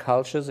different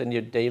cultures in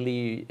your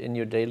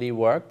daily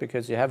work,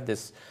 because you have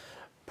this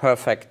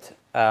perfect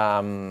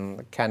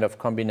kind of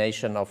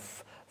combination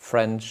of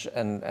French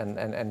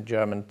and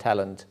German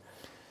talent?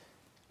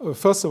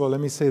 First of all, let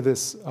me say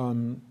this: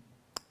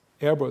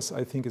 Airbus,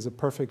 I think, is a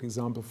perfect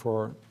example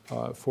for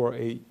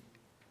a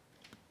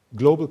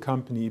global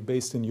company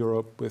based in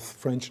Europe with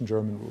French and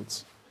German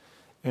roots,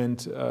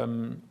 and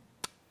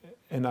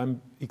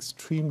I'm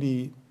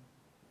extremely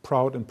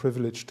proud and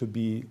privileged to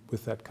be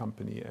with that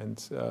company. And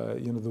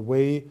the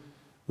way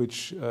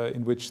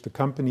in which the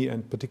company,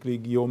 and particularly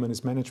Guillaume and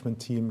his management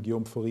team,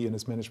 Guillaume Faury and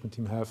his management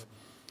team, have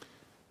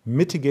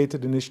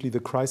mitigated initially the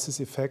crisis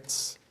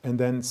effects and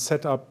then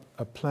set up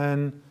a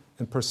plan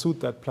and pursued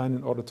that plan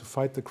in order to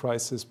fight the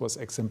crisis was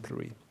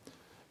exemplary.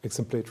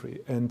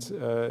 And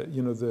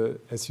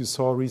as you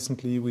saw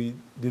recently, we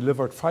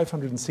delivered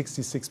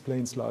 566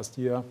 planes last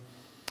year,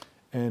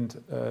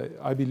 and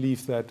I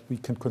believe that we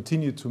can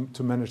continue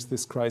to manage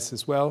this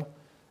crisis well,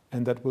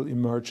 and that will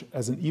emerge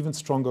as an even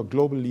stronger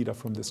global leader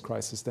from this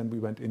crisis than we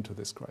went into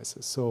this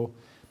crisis. So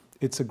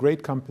it's a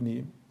great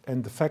company,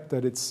 and the fact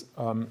that it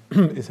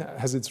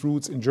has its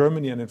roots in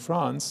Germany and in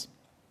France,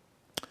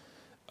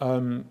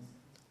 the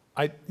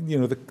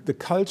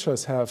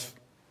cultures have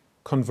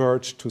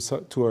converged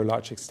to a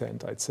large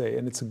extent, I'd say,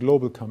 and it's a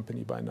global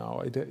company by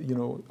now.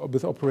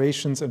 With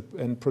operations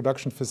and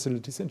production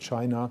facilities in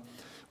China,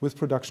 with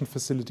production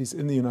facilities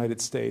in the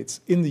United States,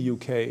 in the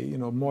UK,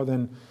 more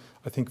than,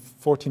 I think,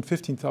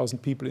 15,000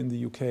 people in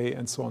the UK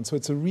and so on. So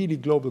it's a really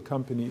global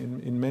company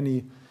in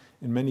many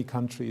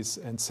countries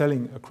and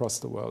selling across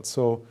the world.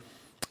 So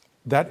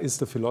that is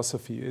the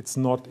philosophy. It's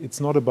not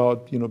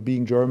about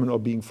being German or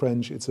being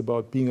French. It's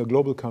about being a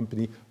global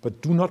company.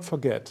 But do not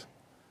forget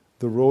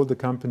the role the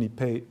company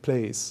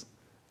plays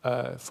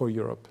for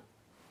Europe.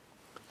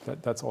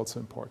 That's also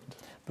important.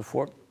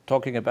 Before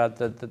talking about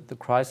the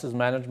crisis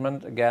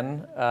management,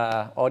 again,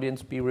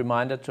 audience be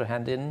reminded to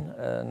hand in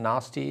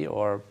nasty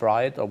or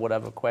bright or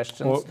whatever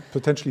questions. Or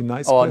potentially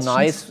nice questions. Or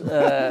nice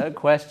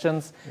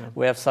questions. Yeah.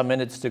 We have some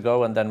minutes to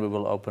go, and then we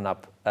will open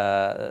up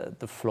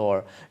the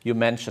floor. You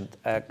mentioned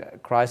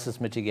crisis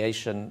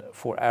mitigation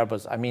for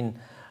Airbus. I mean,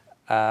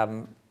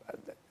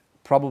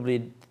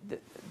 probably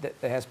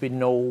there has been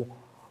no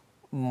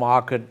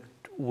market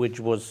which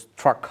was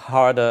struck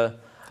harder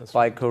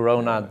by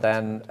Corona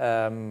than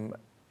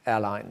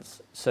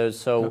airlines.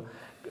 So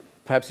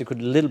perhaps you could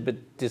a little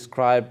bit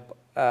describe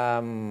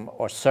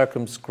or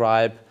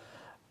circumscribe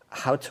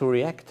how to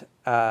react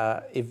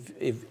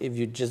if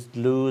you just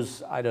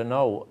lose, I don't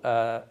know,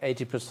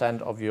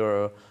 80% of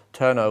your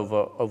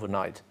turnover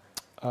overnight.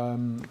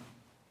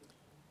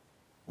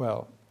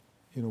 Well,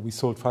 we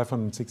sold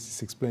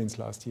 566 planes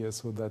last year,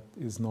 so that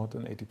is not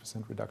an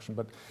 80% reduction.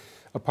 But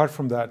apart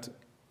from that,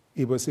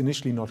 it was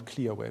initially not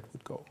clear where it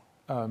would go.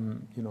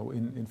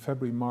 In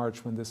February,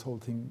 March, when this whole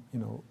thing,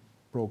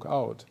 broke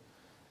out,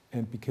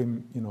 and it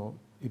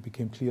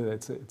became clear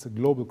that it's a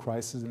global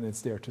crisis and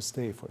it's there to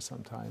stay for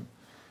some time.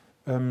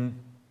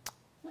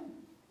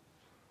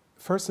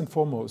 First and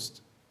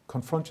foremost,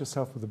 confront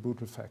yourself with the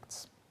brutal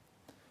facts,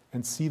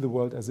 and see the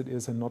world as it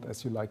is and not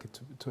as you like it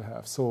to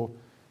have. So,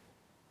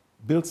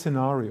 build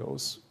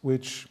scenarios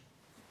which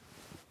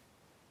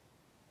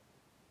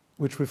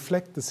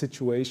reflect the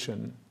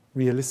situation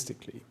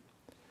realistically,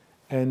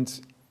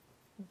 and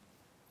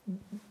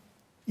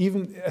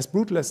even as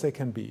brutal as they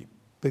can be,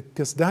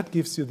 because that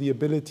gives you the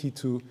ability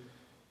to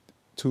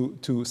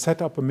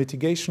set up a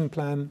mitigation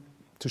plan,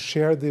 to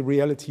share the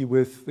reality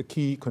with the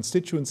key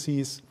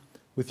constituencies,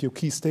 with your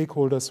key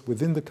stakeholders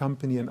within the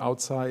company and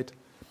outside,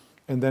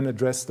 and then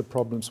address the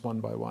problems one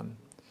by one.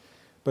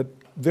 But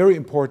very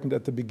important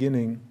at the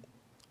beginning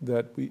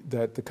that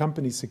the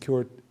company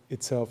secured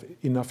itself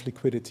enough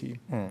liquidity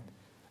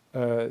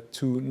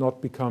to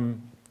not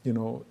become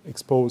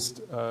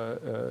exposed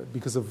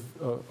because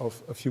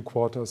of a few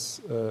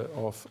quarters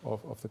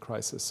of the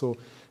crisis. So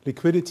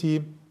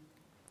liquidity,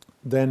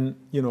 then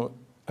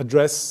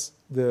address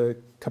the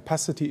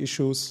capacity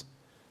issues,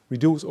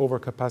 reduce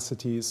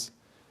overcapacities,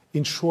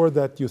 ensure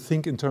that you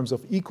think in terms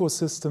of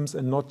ecosystems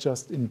and not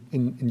just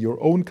in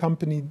your own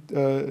company.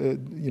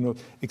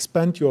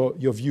 Expand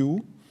your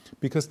view,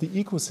 because the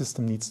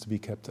ecosystem needs to be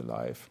kept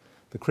alive.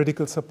 The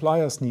critical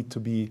suppliers need to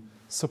be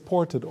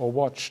supported or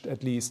watched,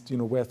 at least,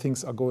 where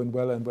things are going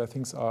well and where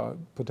things are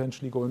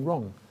potentially going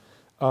wrong.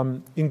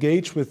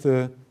 Engage with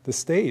the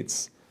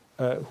states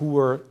who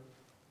were,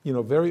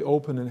 very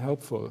open and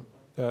helpful,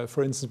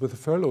 for instance, with the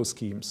furlough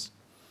schemes,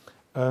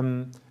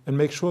 and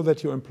make sure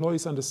that your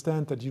employees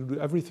understand that you do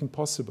everything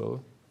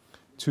possible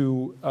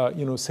to,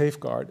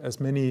 safeguard as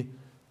many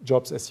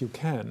jobs as you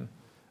can.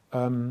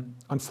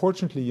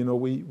 Unfortunately,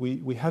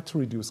 we had to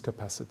reduce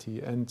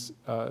capacity, and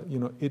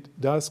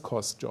it does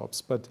cost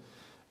jobs, but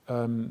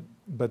the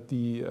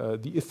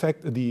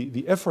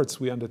efforts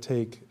we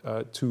undertake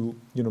to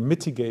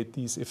mitigate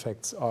these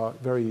effects are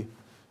very,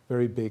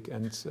 very big,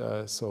 and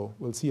so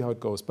we'll see how it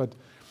goes. But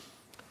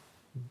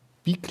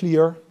be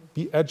clear,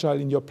 be agile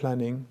in your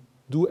planning,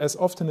 do as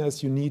often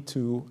as you need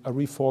to a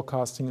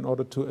reforecasting in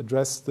order to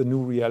address the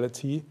new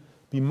reality,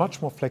 be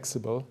much more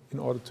flexible in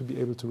order to be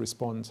able to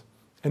respond.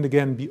 And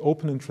again, be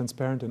open and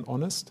transparent and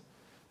honest,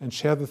 and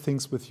share the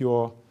things with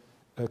your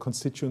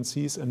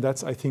constituencies. And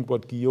that's, I think,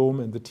 what Guillaume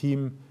and the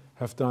team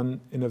have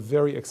done in a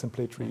very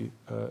exemplary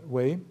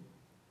way.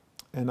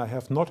 And I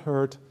have not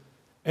heard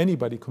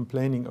anybody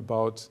complaining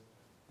about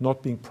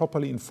not being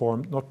properly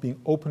informed, not being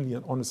openly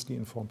and honestly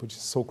informed, which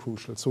is so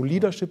crucial. So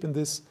leadership in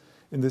this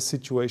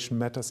situation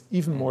matters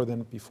even more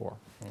than before.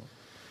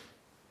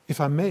 if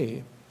I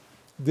may,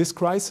 this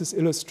crisis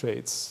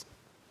illustrates,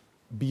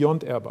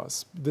 beyond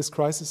Airbus, this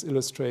crisis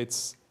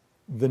illustrates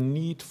the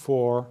need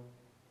for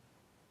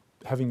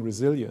having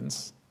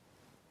resilience,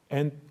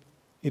 and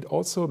it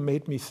also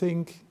made me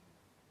think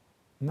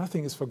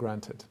nothing is for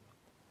granted.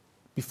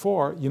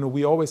 Before,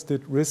 we always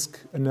did risk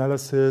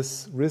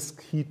analysis,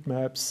 risk heat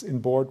maps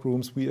in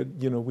boardrooms.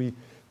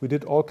 We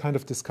did all kind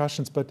of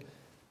discussions, but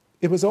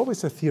it was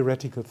always a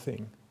theoretical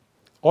thing.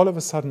 All of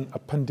a sudden, a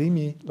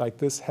pandemic like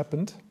this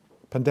happened,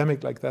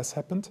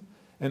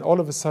 and all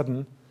of a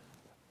sudden,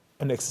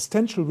 an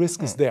existential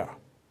risk is there.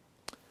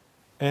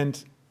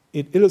 And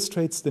it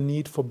illustrates the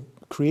need for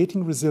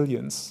creating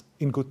resilience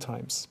in good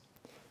times,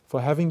 for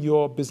having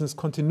your business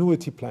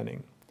continuity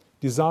planning,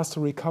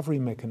 disaster recovery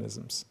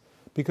mechanisms,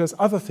 because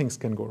other things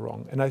can go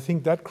wrong. And I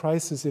think that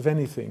crisis, if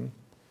anything,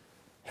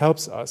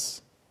 helps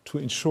us to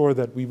ensure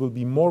that we will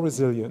be more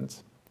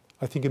resilient,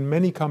 I think in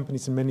many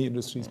companies, in many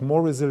industries,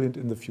 more resilient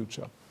in the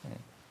future.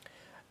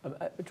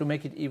 To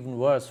make it even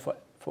worse for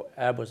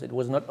Airbus, it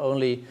was not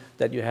only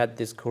that you had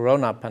this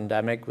corona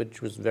pandemic,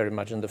 which was very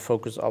much in the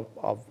focus of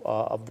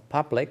the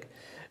public,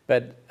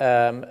 but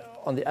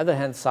on the other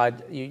hand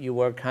side, you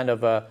were kind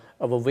of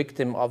a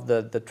victim of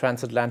the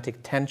transatlantic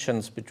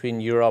tensions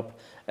between Europe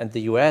and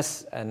the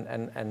US,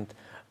 and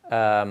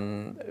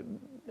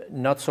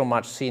not so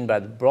much seen by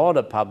the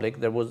broader public.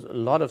 There was a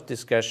lot of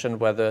discussion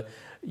whether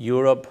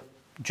Europe,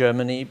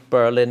 Germany,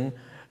 Berlin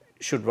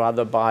should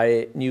rather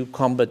buy new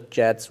combat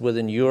jets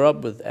within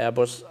Europe with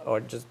Airbus or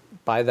just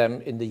buy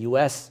them in the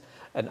US.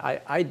 And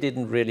I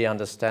didn't really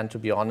understand, to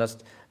be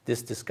honest,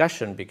 this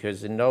discussion,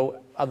 because in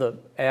no other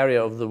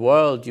area of the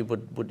world you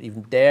would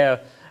even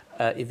dare,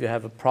 if you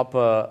have a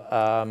proper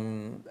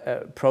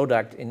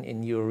product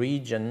in your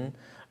region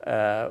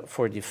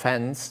for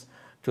defense,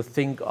 to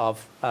think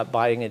of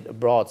buying it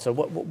abroad. So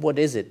what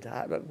is it?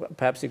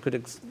 Perhaps you could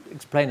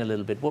explain a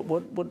little bit.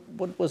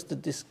 What was the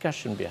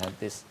discussion behind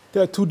this?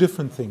 There are two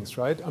different things,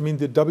 right? I mean,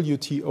 the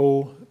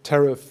WTO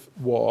tariff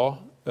war,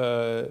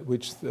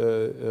 which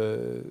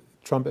the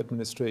Trump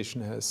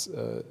administration has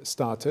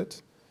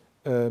started,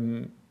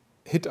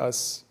 hit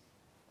us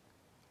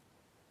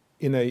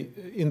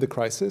in the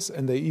crisis,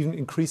 and they even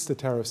increased the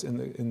tariffs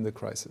in the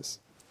crisis.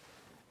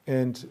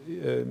 And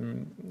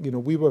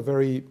we were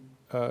very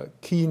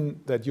keen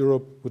that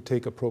Europe would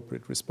take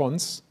appropriate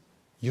response.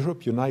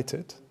 Europe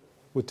united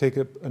would take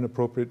an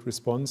appropriate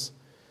response,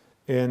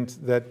 and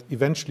that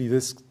eventually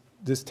this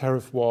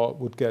tariff war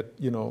would get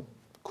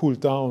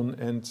cooled down,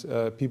 and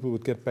people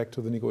would get back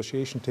to the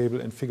negotiation table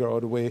and figure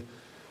out a way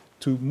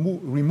to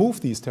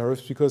remove these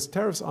tariffs, because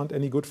tariffs aren't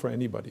any good for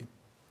anybody.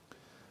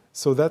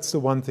 So that's the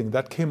one thing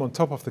that came on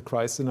top of the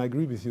crisis, and I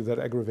agree with you, that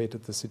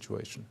aggravated the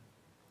situation.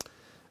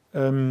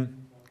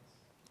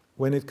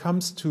 When it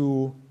comes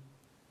to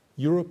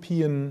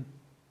European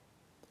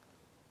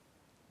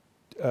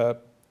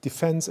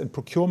defense and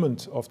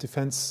procurement of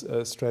defense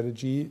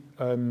strategy,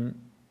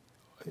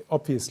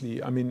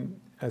 obviously, I mean,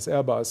 as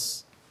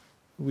Airbus,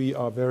 we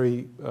are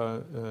very,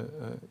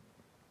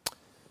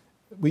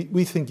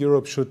 we think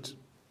Europe should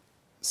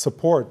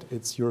support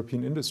its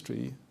European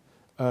industry,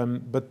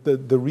 but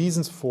the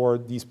reasons for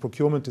these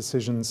procurement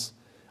decisions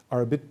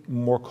are a bit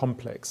more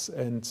complex,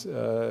 and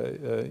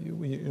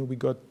we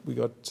got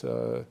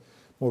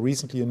more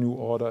recently a new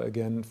order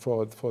again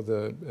for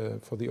the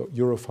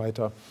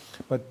Eurofighter,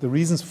 but the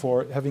reasons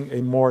for having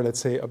a more, let's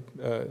say,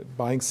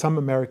 buying some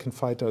American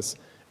fighters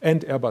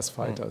and Airbus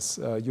fighters,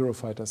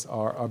 Eurofighters,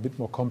 are a bit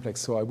more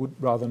complex. So I would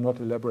rather not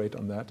elaborate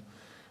on that.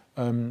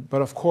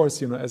 But of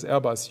course, as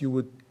Airbus,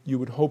 you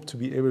would hope to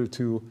be able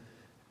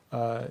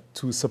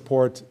to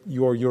support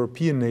your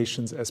European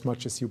nations as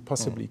much as you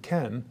possibly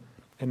can,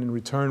 and in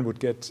return would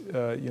get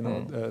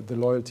the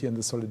loyalty and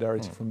the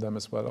solidarity from them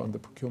as well on the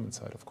procurement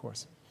side, of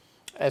course.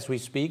 As we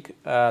speak,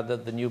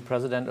 the new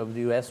president of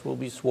the US will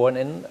be sworn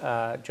in,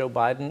 Joe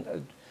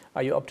Biden.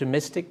 Are you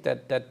optimistic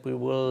that we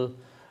will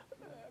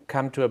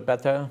come to a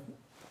better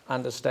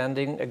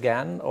understanding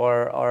again,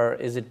 or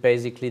is it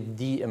basically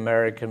the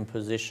American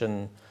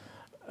position,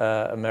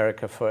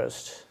 America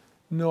first?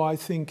 No, I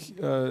think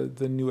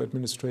the new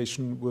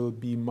administration will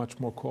be much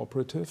more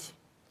cooperative,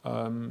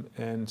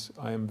 and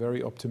I am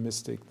very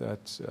optimistic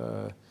that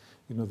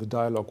the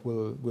dialogue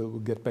will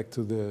get back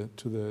to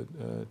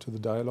the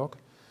dialogue.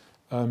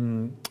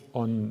 On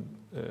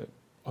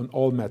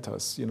all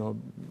matters,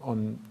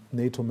 on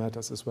NATO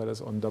matters as well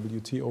as on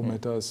WTO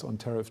matters, on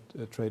tariff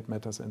trade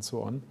matters, and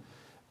so on,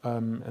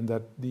 and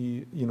that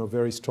the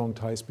very strong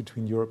ties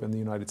between Europe and the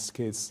United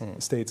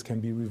States can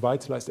be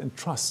revitalized, and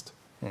trust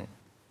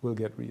will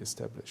get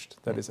reestablished.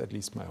 That is at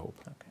least my hope.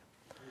 Okay.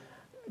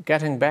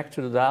 Getting back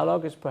to the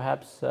dialogue is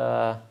perhaps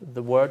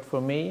the word for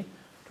me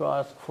to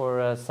ask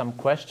for some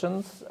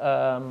questions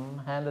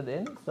handed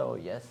in. So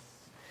yes,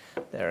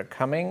 they're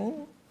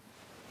coming.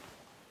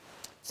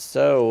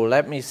 So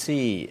let me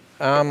see.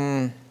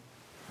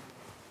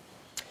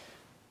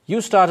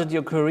 You started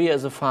your career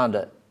as a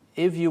founder.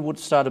 If you would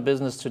start a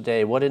business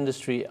today, what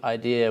industry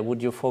idea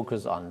would you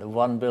focus on? The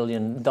 $1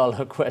 billion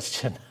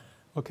question.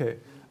 Okay.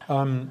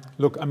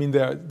 Look, I mean,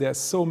 there are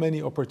so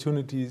many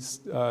opportunities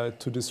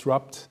to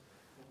disrupt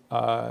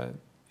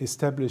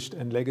established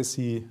and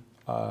legacy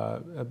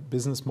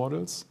business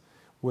models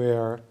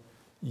where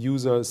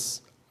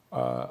users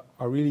are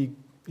really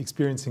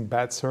experiencing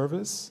bad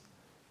service,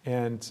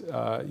 and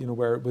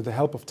where with the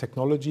help of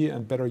technology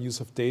and better use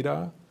of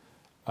data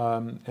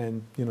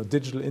and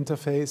digital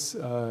interface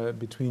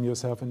between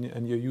yourself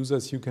and your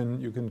users, you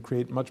can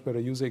create much better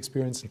user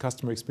experience and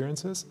customer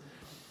experiences.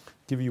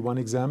 Give you one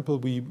example.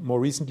 We more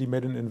recently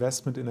made an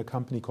investment in a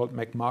company called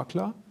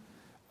McMakler.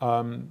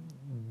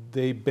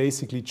 They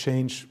basically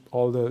change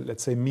all the,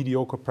 let's say,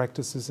 mediocre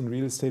practices in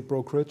real estate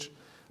brokerage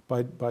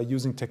by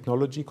using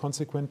technology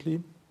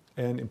consequently,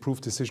 and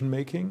improve decision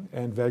making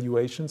and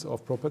valuations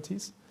of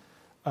properties.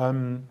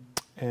 And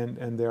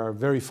they are a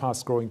very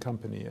fast growing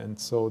company, and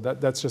so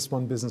that's just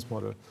one business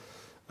model.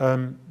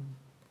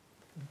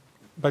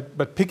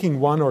 But picking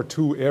one or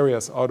two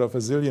areas out of a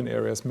zillion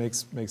areas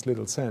makes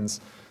little sense.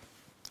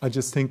 I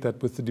just think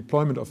that with the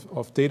deployment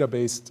of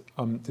data-based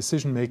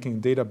decision-making,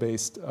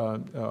 data-based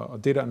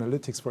data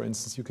analytics, for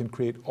instance, you can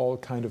create all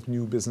kind of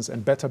new business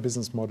and better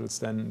business models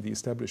than the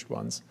established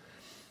ones.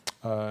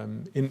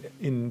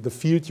 In the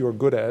field you're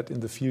good at, in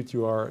the field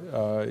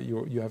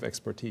you have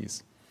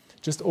expertise.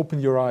 Just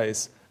open your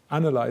eyes,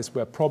 analyze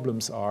where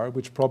problems are,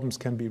 which problems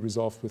can be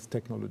resolved with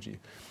technology.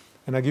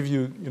 And I give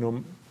you,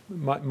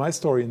 my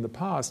story in the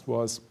past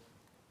was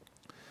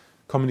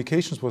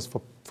communications was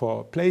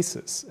for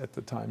places at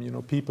the time.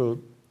 People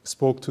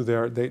spoke to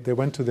they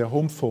went to their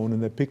home phone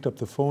and they picked up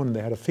the phone and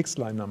they had a fixed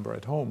line number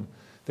at home.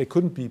 They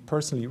couldn't be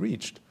personally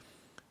reached.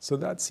 So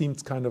that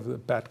seemed kind of a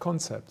bad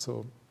concept.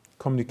 So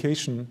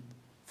communication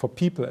for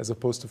people as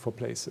opposed to for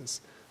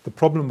places. The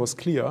problem was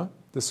clear.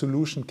 The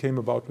solution came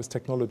about with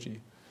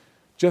technology.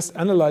 Just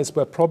analyze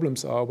where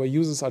problems are, where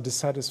users are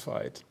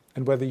dissatisfied,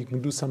 and whether you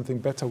can do something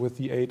better with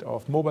the aid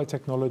of mobile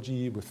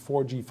technology, with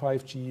 4G,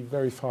 5G,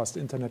 very fast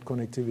internet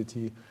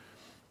connectivity,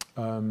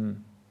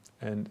 and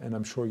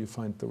I'm sure you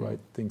find the right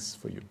things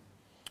for you.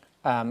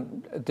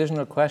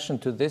 Additional question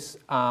to this,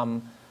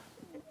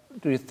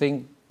 do you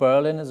think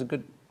Berlin is a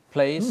good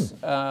place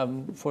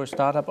for a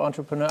startup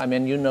entrepreneur? I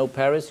mean, you know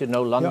Paris, you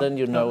know London,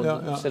 you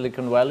know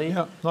Silicon Valley.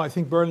 Yeah, no, I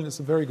think Berlin is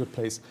a very good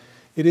place.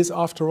 It is,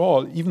 after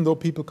all, even though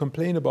people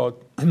complain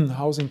about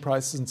housing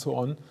prices and so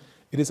on,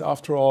 it is,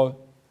 after all,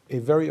 a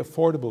very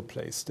affordable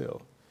place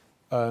still,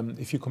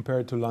 if you compare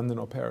it to London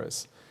or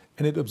Paris.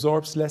 And it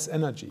absorbs less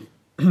energy.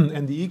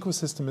 And the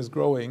ecosystem is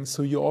growing,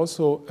 so you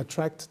also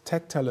attract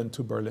tech talent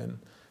to Berlin.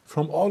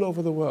 From all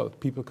over the world,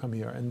 people come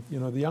here. And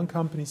the young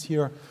companies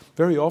here,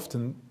 very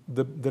often,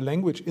 the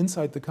language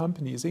inside the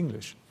company is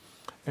English.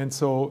 And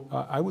so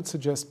I would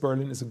suggest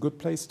Berlin is a good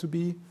place to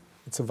be.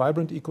 It's a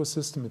vibrant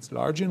ecosystem, it's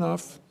large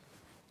enough.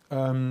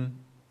 And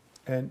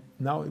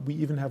now we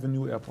even have a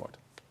new airport.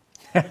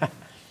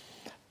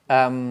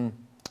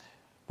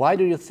 Why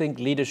do you think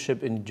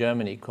leadership in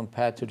Germany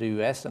compared to the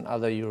US and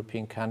other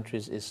European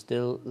countries is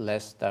still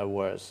less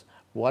diverse?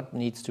 What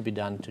needs to be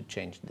done to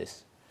change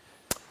this?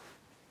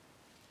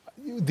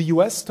 The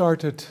US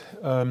started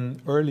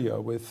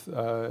earlier with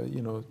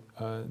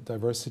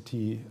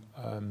diversity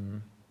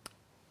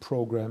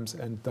programs,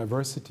 and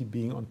diversity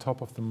being on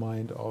top of the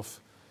mind of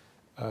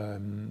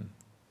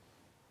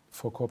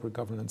for corporate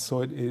governance.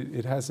 So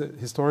it has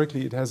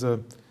historically it has a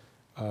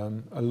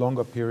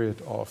longer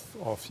period of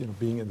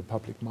being in the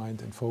public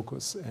mind and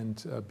focus,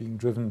 and being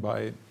driven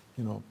by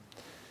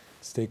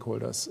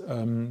stakeholders.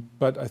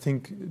 But I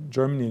think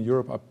Germany and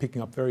Europe are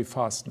picking up very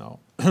fast now.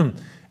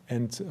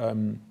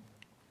 And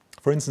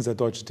for instance, at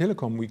Deutsche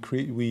Telekom,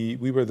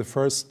 we were the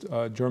first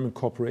German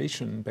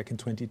corporation back in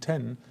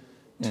 2010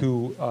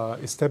 to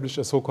establish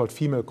a so-called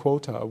female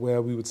quota,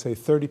 where we would say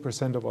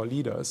 30% of our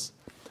leaders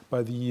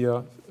by the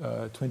year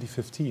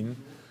 2015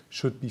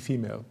 should be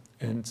female.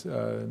 And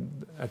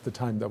at the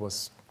time, that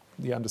was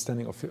the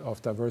understanding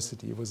of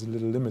diversity. It was a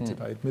little limited,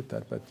 I admit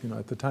that, but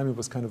at the time it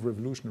was kind of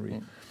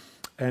revolutionary.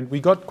 And we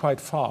got quite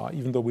far,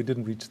 even though we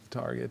didn't reach the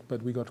target,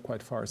 but we got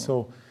quite far.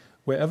 So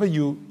wherever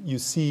you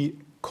see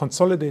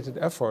consolidated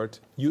effort,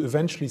 you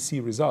eventually see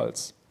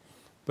results.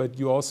 But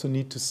you also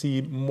need to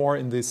see more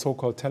in the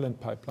so-called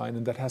talent pipeline,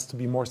 and that has to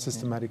be more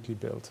systematically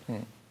built.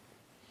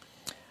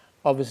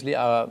 Obviously,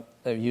 our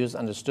viewers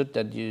understood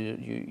that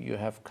you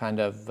have kind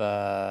of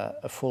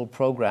a full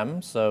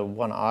program. So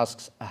one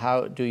asks,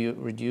 how do you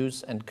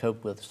reduce and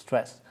cope with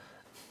stress?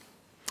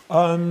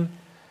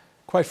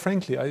 Quite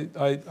frankly,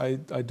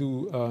 I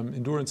do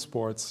endurance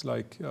sports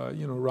like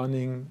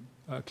running,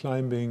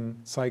 climbing,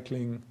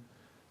 cycling.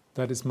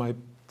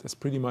 That's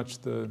pretty much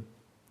the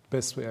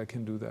best way I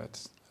can do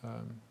that.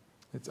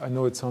 I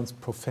know it sounds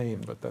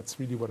profane, but that's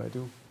really what I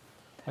do.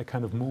 I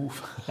kind of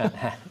move.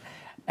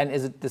 And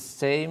is it the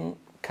same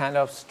kind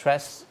of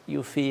stress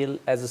you feel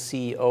as a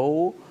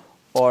CEO,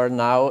 or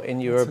now in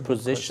your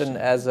position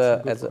as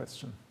a?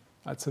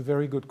 That's a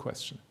very good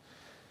question.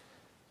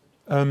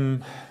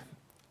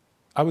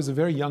 I was a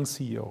very young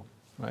CEO,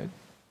 right?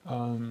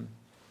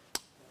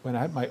 When I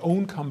had my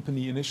own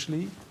company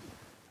initially,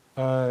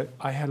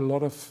 I had a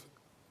lot of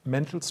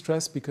mental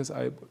stress because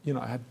I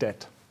had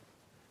debt,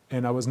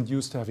 and I wasn't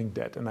used to having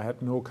debt, and I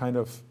had no kind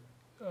of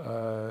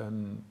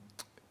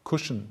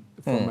cushion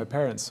from my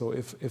parents. So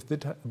if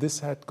this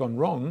had gone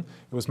wrong,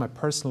 it was my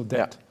personal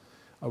debt.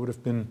 I would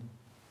have been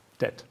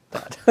dead.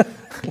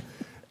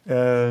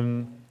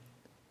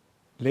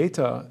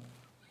 Later,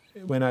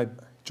 when I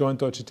joined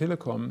Deutsche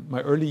Telekom,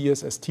 my early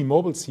years as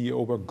T-Mobile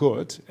CEO were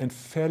good and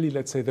fairly,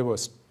 let's say, they were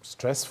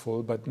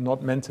stressful, but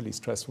not mentally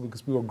stressful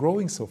because we were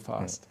growing so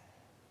fast.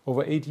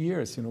 Over 8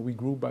 years, we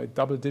grew by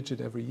double digit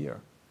every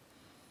year.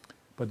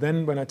 But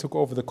then when I took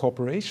over the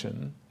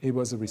corporation, it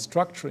was a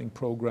restructuring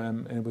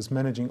program and it was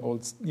managing all,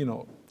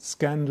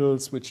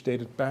 scandals which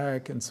dated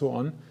back and so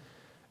on.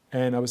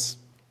 And I was,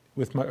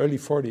 with my early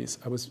 40s,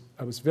 I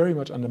was very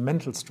much under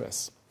mental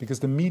stress because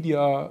the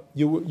media,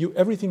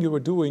 everything you were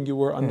doing, you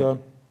were under,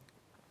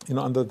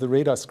 under the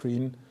radar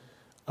screen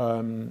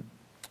in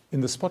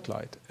the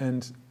spotlight.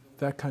 And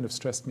that kind of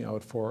stressed me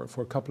out for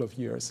a couple of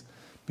years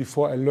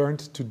before I learned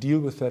to deal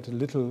with that a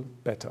little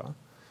better.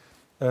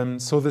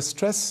 So the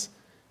stress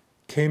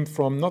came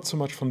from not so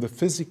much from the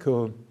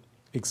physical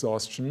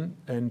exhaustion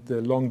and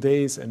the long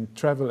days and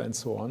travel and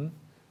so on,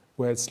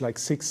 where it's like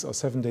 6 or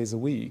 7 days a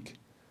week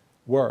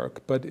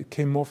work, but it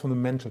came more from the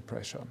mental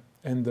pressure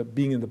and the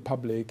being in the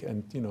public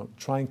and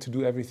trying to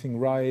do everything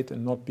right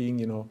and not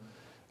being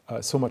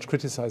so much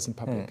criticized in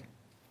public.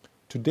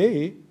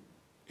 Today,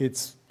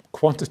 it's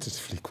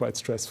quantitatively quite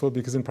stressful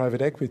because in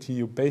private equity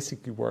you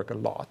basically work a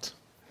lot.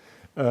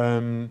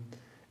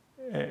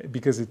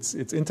 Because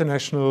it's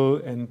international,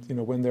 and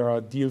when there are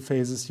deal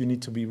phases, you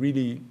need to be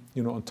really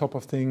on top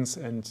of things,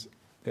 and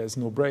there's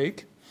no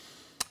break.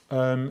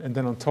 And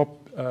then on top,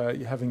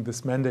 having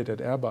this mandate at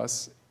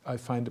Airbus, I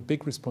find a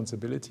big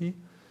responsibility.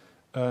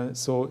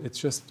 So it's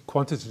just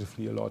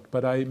quantitatively a lot,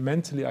 but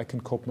mentally I can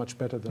cope much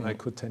better than I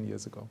could 10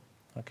 years ago.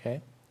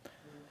 Okay.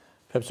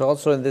 Perhaps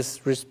also in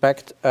this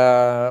respect,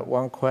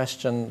 one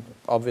question,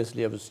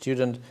 obviously of a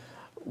student.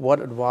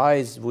 What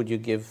advice would you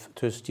give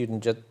to a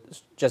student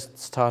just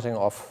starting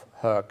off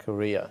her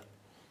career?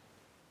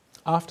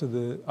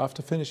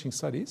 After finishing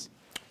studies?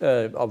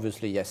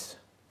 Obviously, yes.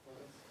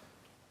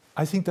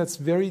 I think that's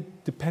very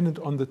dependent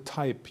on the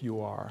type you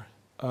are.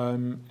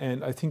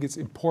 And I think it's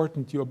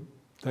important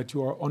that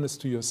you are honest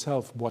to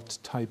yourself what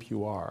type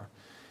you are.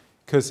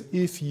 Because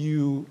if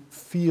you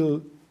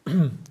feel,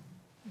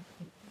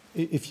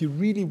 if you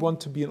really want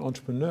to be an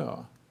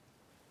entrepreneur,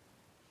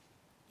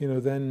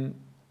 then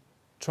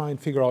try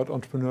and figure out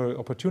entrepreneurial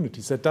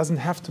opportunities. That doesn't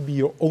have to be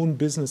your own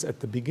business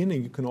at the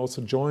beginning. You can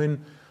also join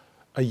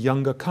a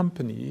younger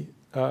company,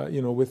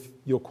 with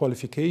your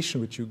qualification,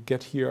 which you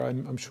get here.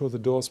 I'm sure the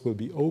doors will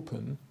be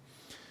open.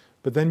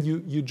 But then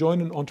you join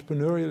an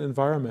entrepreneurial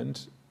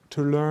environment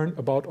to learn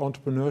about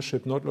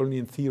entrepreneurship, not only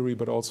in theory,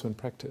 but also in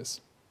practice.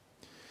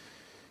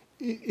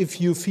 If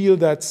you feel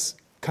that's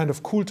kind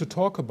of cool to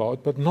talk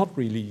about, but not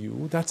really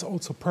you, that's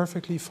also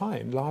perfectly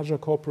fine. Larger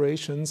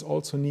corporations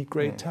also need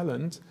great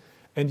talent,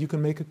 and you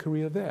can make a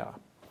career there.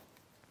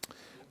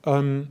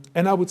 And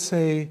I would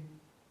say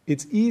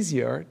it's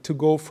easier to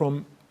go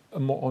from a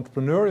more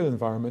entrepreneurial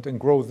environment and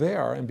grow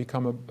there and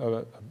become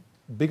a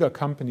bigger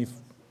company,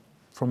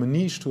 from a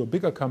niche to a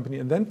bigger company,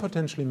 and then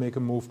potentially make a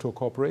move to a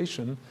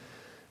corporation,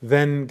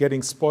 than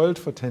getting spoiled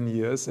for 10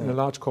 years in a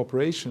large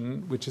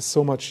corporation, which is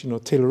so much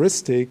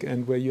tayloristic,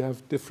 and where you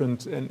have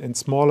different and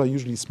smaller,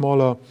 usually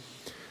smaller,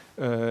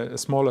 a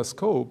smaller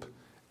scope,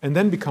 and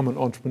then become an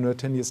entrepreneur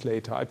 10 years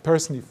later. I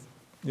personally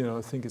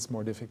think it's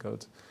more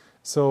difficult.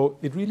 So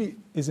it really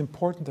is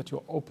important that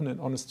you're open and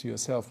honest to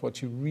yourself,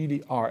 what you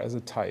really are as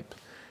a type.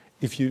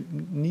 If you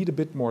need a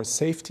bit more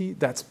safety,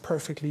 that's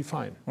perfectly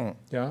fine.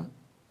 Yeah,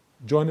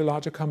 join a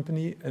larger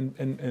company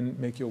and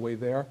make your way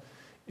there.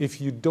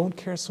 If you don't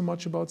care so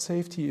much about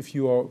safety, if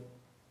you are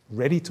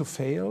ready to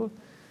fail,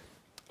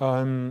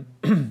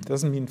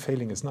 doesn't mean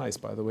failing is nice,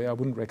 by the way. I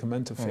wouldn't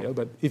recommend to fail,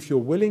 but if you're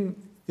willing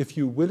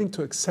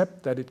to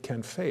accept that it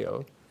can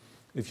fail,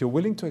 if you're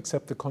willing to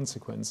accept the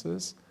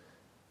consequences,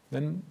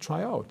 then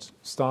try out.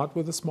 Start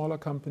with a smaller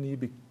company,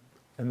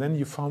 and then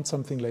you found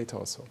something later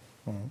also.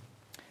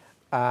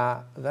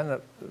 Then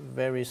a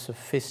very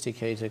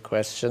sophisticated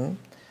question.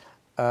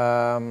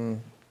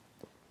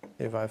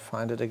 If I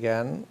find it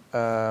again.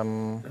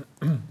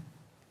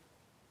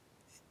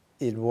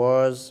 It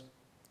was,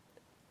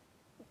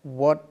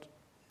 what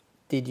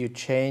did you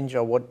change,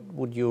 or what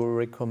would you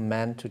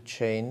recommend to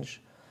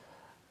change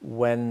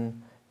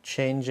when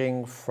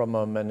changing from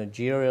a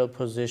managerial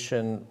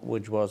position,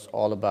 which was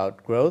all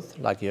about growth,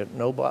 like your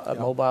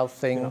mobile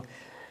thing,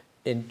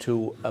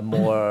 into a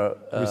more...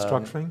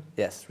 restructuring?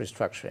 Yes,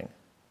 restructuring.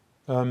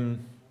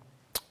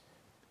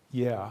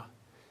 Yeah.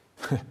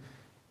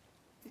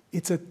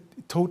 It's a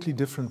totally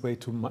different way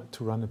to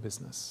run a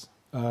business.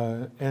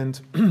 And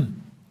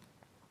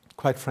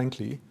quite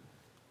frankly,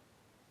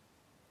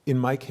 in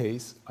my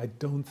case, I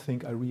don't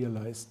think I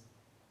realized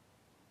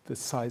the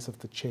size of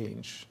the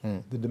change,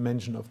 the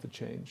dimension of the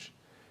change.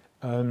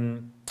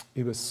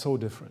 It was so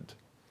different.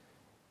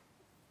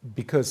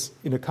 Because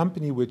in a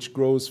company which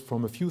grows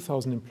from a few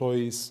thousand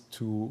employees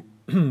to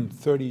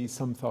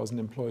 30-some thousand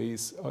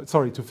employees, to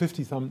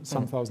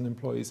 50-some thousand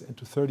employees, and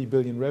to 30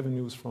 billion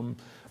revenues from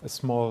a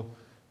small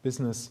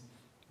business.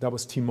 That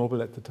was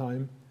T-Mobile at the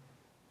time.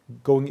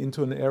 Going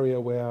into an area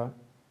where,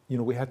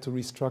 we had to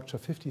restructure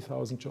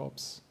 50,000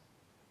 jobs.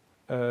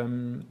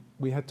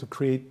 We had to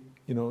create,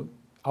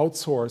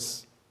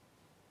 outsource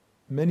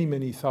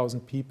many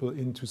thousand people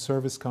into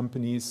service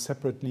companies,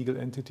 separate legal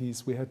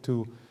entities. We had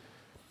to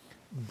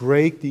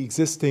break the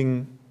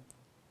existing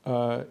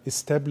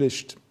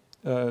established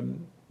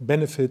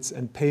benefits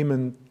and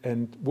payment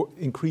and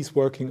increase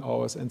working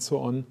hours and so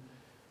on.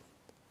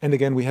 And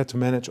again, we had to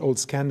manage old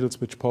scandals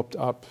which popped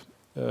up.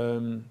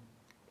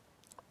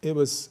 It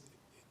was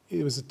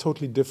a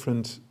totally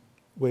different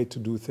way to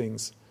do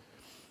things.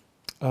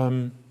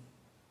 I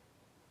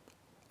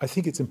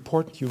think it's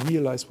important you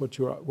realize what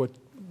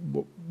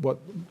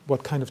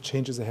kind of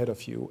change is ahead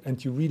of you,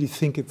 and you really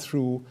think it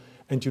through,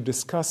 and you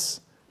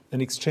discuss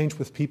and exchange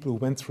with people who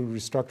went through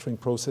restructuring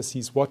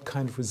processes, what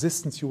kind of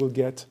resistance you will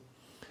get,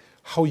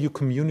 how you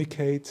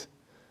communicate.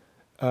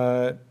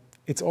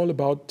 It's all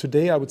about,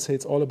 today I would say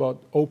it's all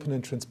about open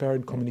and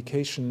transparent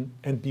communication,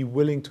 and be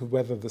willing to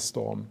weather the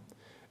storm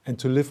and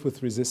to live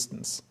with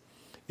resistance.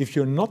 If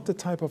you're not the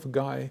type of a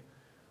guy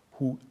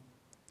who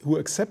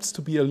accepts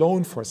to be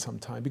alone for some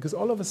time, because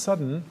all of a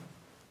sudden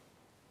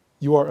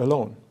you are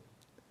alone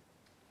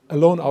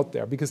out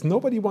there, because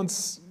nobody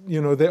wants,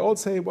 they all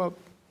say, well,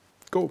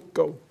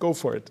 go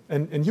for it.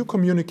 And you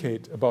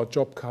communicate about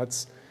job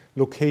cuts,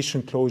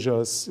 location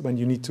closures, when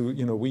you need to,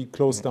 we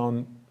closed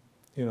down,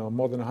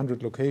 more than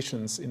 100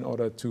 locations in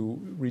order to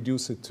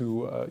reduce it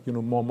to,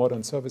 more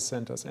modern service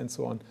centers and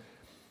so on.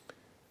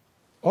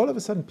 All of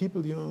a sudden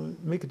people,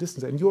 make a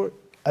distance, and you're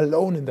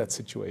alone in that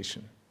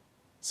situation.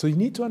 So you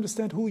need to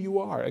understand who you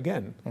are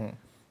again,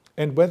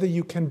 and whether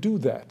you can do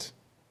that.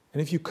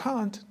 And if you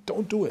can't,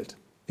 don't do it.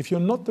 If you're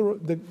not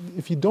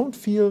if you don't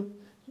feel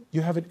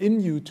you have it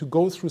in you to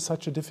go through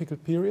such a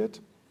difficult period,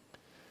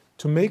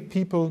 to make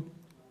people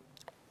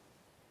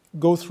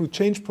go through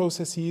change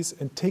processes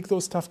and take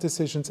those tough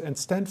decisions and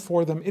stand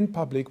for them in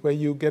public where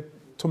you get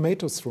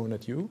tomatoes thrown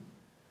at you,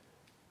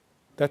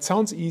 that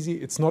sounds easy.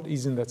 It's not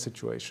easy in that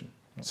situation.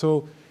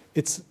 So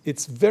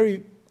it's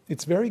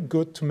very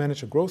good to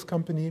manage a growth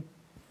company.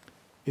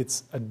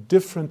 It's a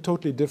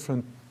totally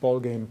different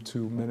ballgame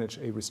to manage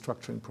a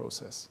restructuring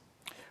process.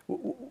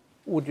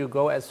 Would you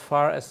go as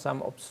far as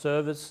some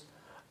observers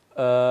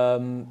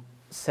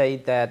say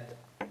that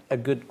a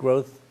good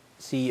growth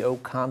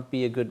CEO can't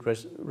be a good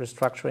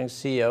restructuring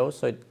CEO?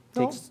 So it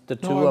takes the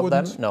two of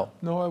them?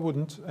 No, I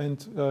wouldn't.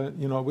 And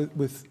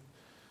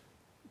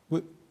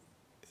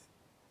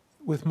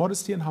with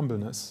modesty and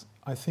humbleness,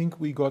 I think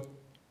we got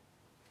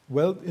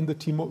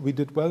we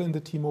did well in the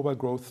T-Mobile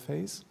growth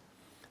phase.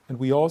 And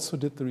we also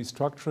did the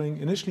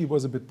restructuring. Initially, it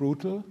was a bit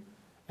brutal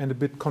and a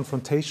bit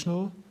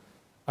confrontational.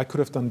 I could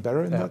have done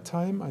better in that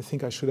time. I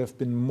think I should have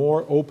been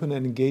more open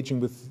and engaging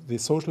with the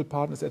social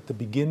partners at the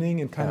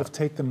beginning and kind of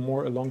take them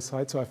more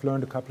alongside. So I've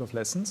learned a couple of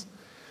lessons.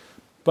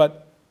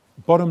 But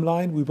bottom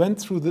line,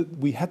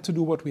 we had to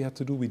do what we had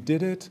to do. We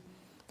did it.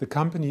 The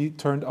company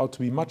turned out to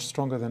be much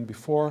stronger than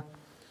before.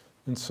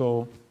 And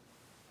so,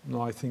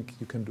 no, I think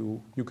you can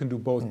do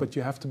both. But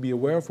you have to be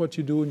aware of what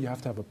you do, and you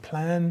have to have a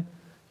plan.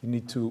 You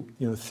need to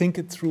think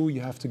it through.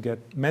 You have to get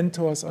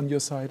mentors on your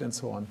side and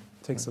so on.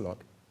 It takes a lot.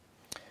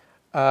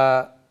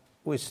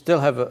 We still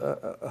have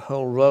a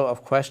whole row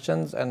of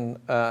questions and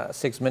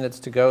 6 minutes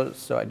to go,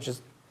 so I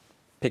just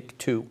pick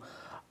two.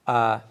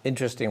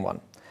 Interesting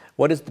one.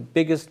 What is the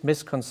biggest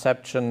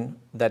misconception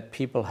that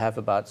people have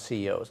about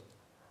CEOs?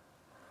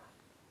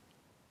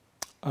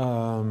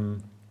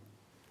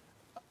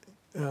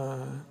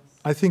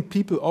 I think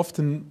people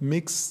often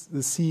mix the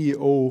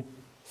CEO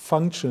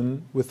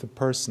function with the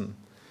person.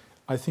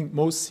 I think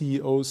most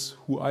CEOs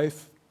who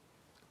I've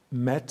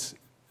met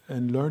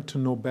and learned to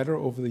know better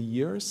over the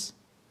years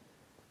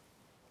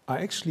are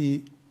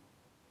actually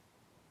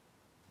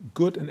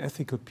good and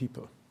ethical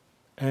people.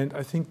 And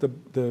I think the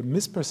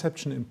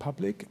misperception in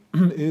public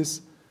is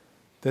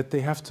that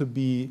they have to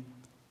be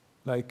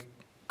like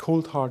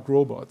cold hard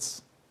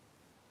robots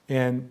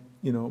and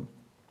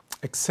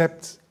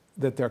accept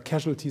that there are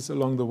casualties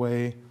along the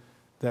way,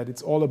 that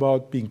it's all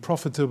about being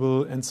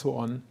profitable and so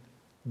on.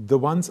 The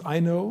ones I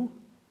know,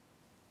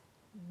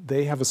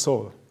 they have a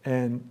soul,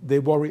 and they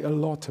worry a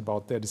lot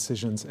about their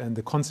decisions and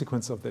the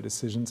consequence of their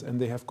decisions,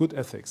 and they have good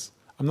ethics.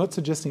 I'm not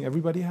suggesting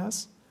everybody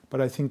has, but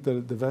I think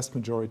the vast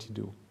majority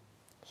do.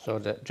 So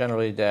that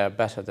generally they're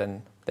better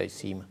than they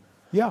seem.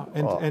 Yeah,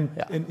 and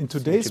in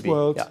today's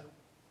world,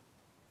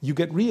 you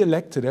get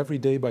re-elected every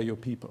day by your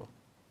people.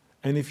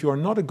 And if you're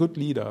not a good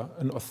leader,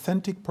 an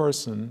authentic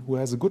person who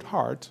has a good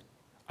heart,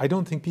 I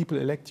don't think people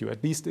elect you.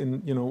 At least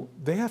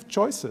they have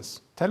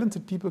choices.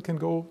 Talented people can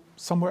go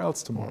somewhere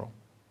else tomorrow.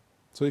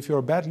 So if you're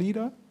a bad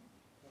leader,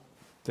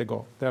 they're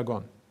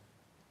gone.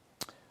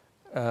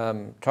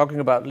 Talking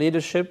about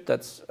leadership,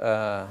 that's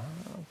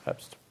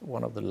perhaps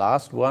one of the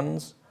last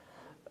ones,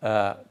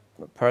 a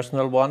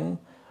personal one.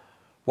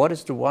 What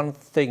is the one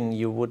thing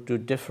you would do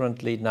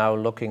differently now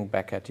looking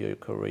back at your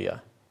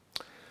career?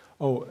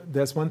 Oh,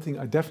 there's one thing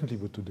I definitely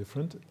would do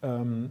different,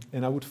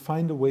 and I would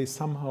find a way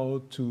somehow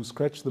to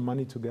scratch the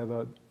money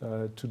together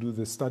to do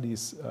the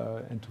studies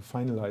and to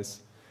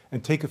finalize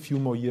and take a few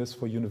more years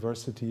for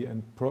university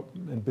and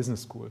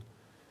business school.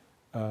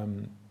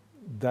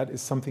 That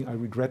is something I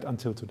regret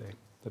until today,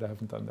 that I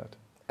haven't done that.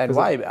 And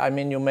why? I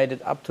mean, you made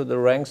it up to the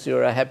ranks,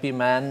 you're a happy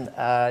man,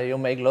 you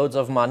make loads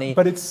of money.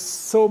 But it's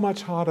so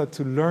much harder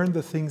to learn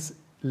the things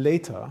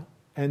later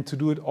and to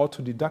do it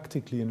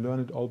autodidactically and learn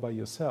it all by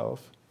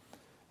yourself.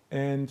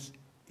 And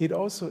it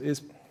also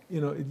is, you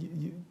know,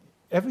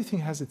 everything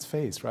has its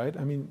phase, right?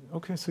 I mean,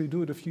 okay, so you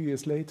do it a few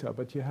years later,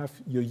 but you have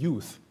your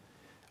youth.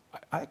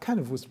 I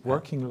kind of was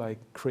working like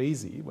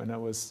crazy when I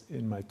was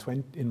in my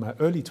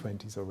early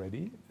 20s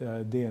already,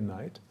 day and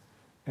night.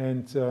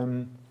 And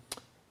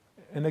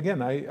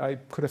again, I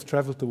could have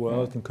traveled the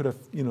world and could have,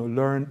 you know,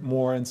 learned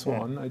more and so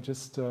on. I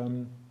just,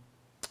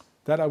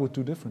 that I would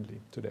do differently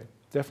today.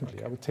 Definitely,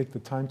 okay. I would take the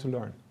time to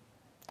learn.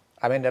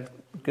 I mean, that's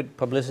good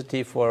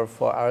publicity for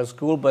our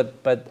school, but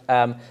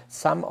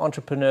some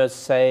entrepreneurs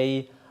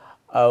say,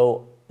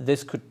 oh,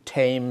 this could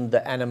tame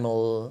the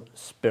animal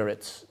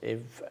spirits.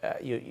 If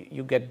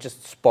you get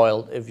just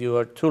spoiled. If you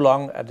are too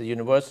long at the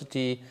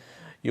university,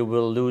 you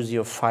will lose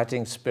your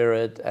fighting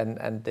spirit,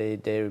 and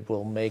they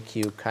will make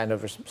you kind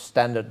of a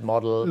standard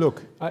model.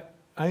 Look,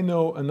 I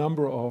know a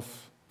number of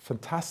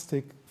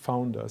fantastic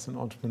founders and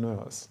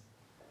entrepreneurs.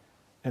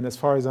 And as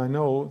far as I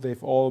know,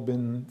 they've all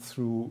been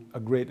through a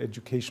great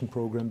education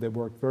program. They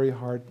worked very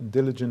hard and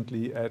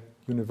diligently at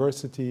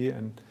university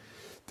and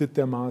did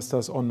their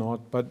masters or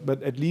not.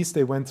 But at least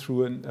they went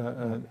through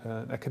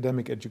an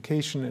academic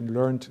education and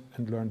learned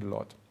a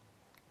lot.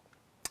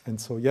 And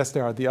so yes,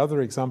 there are the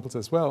other examples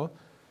as well,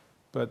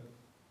 but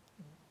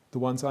the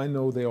ones I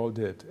know, they all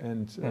did.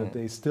 And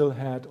they still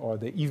had, or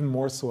they even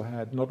more so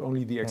had, not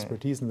only the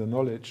expertise and the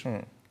knowledge,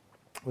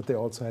 but they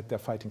also had their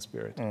fighting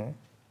spirit.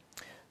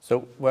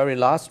 So very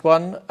last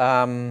one,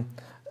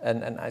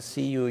 and I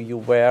see you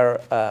wear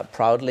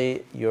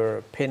proudly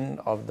your pin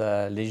of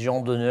the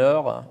Légion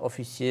d'honneur,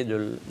 officier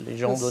de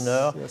Légion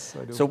d'honneur. Yes,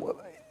 I do. So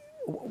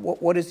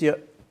what is your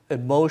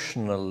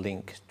emotional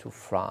link to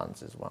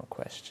France is one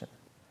question.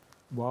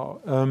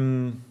 Wow.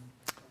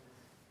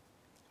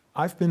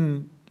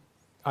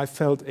 I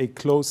felt a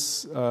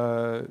close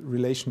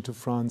relation to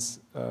France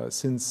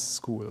since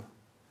school.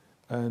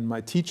 And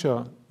my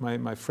teacher,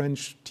 my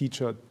French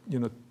teacher, you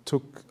know,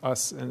 took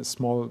us and a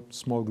small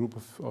group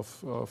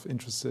of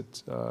interested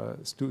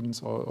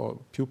students or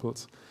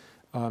pupils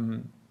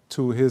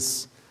to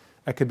his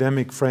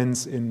academic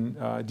friends in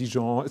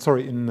Dijon,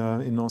 in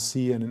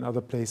Nancy and in other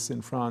places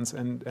in France,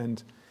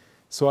 and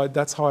so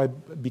that's how I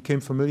became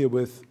familiar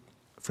with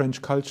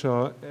French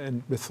culture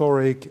and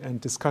rhetoric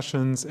and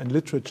discussions and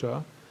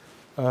literature,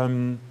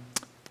 and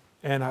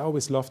I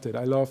always loved it.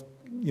 I loved.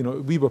 You know,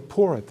 we were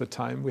poor at the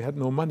time, we had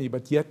no money,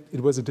 but yet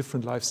it was a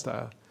different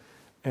lifestyle.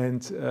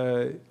 And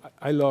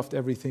I loved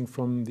everything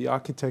from the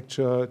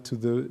architecture to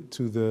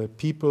the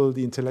people,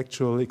 the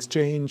intellectual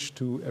exchange,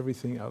 to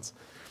everything else.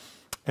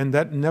 And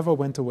that never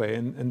went away.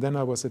 And then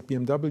I was at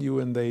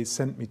BMW and they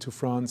sent me to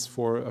France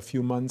for a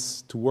few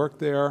months to work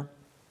there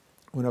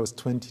when I was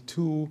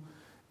 22.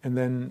 And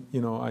then,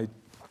 you know,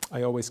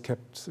 I always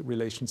kept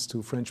relations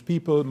to French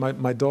people.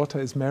 My daughter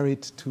is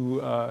married to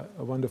a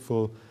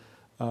wonderful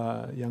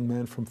young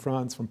man from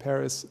France, from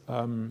Paris,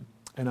 and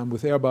I'm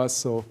with Airbus,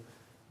 so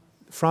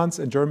France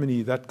and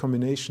Germany, that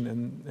combination,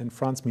 and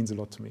France means a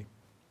lot to me.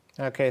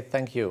 Okay,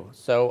 thank you.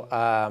 So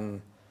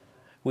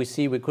we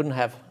see we couldn't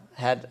have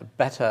had a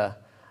better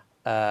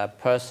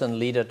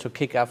leader to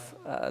kick off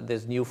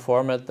this new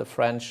format, the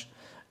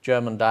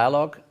French-German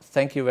dialogue.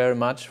 Thank you very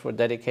much for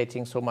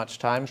dedicating so much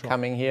time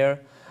coming here,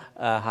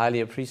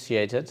 highly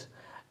appreciated.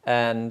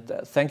 And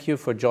thank you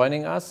for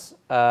joining us.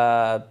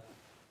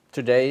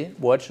 Today,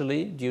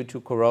 virtually, due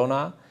to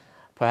Corona.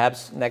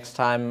 Perhaps next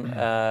time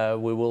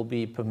we will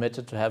be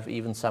permitted to have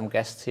even some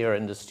guests here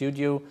in the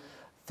studio.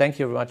 Thank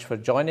you very much for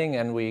joining,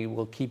 and we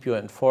will keep you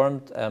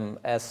informed.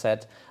 As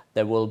said,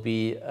 there will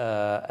be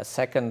a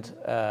second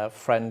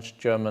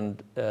French-German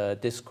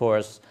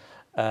discourse,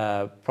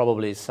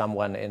 probably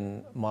someone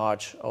in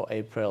March or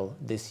April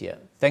this year.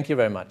 Thank you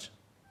very much.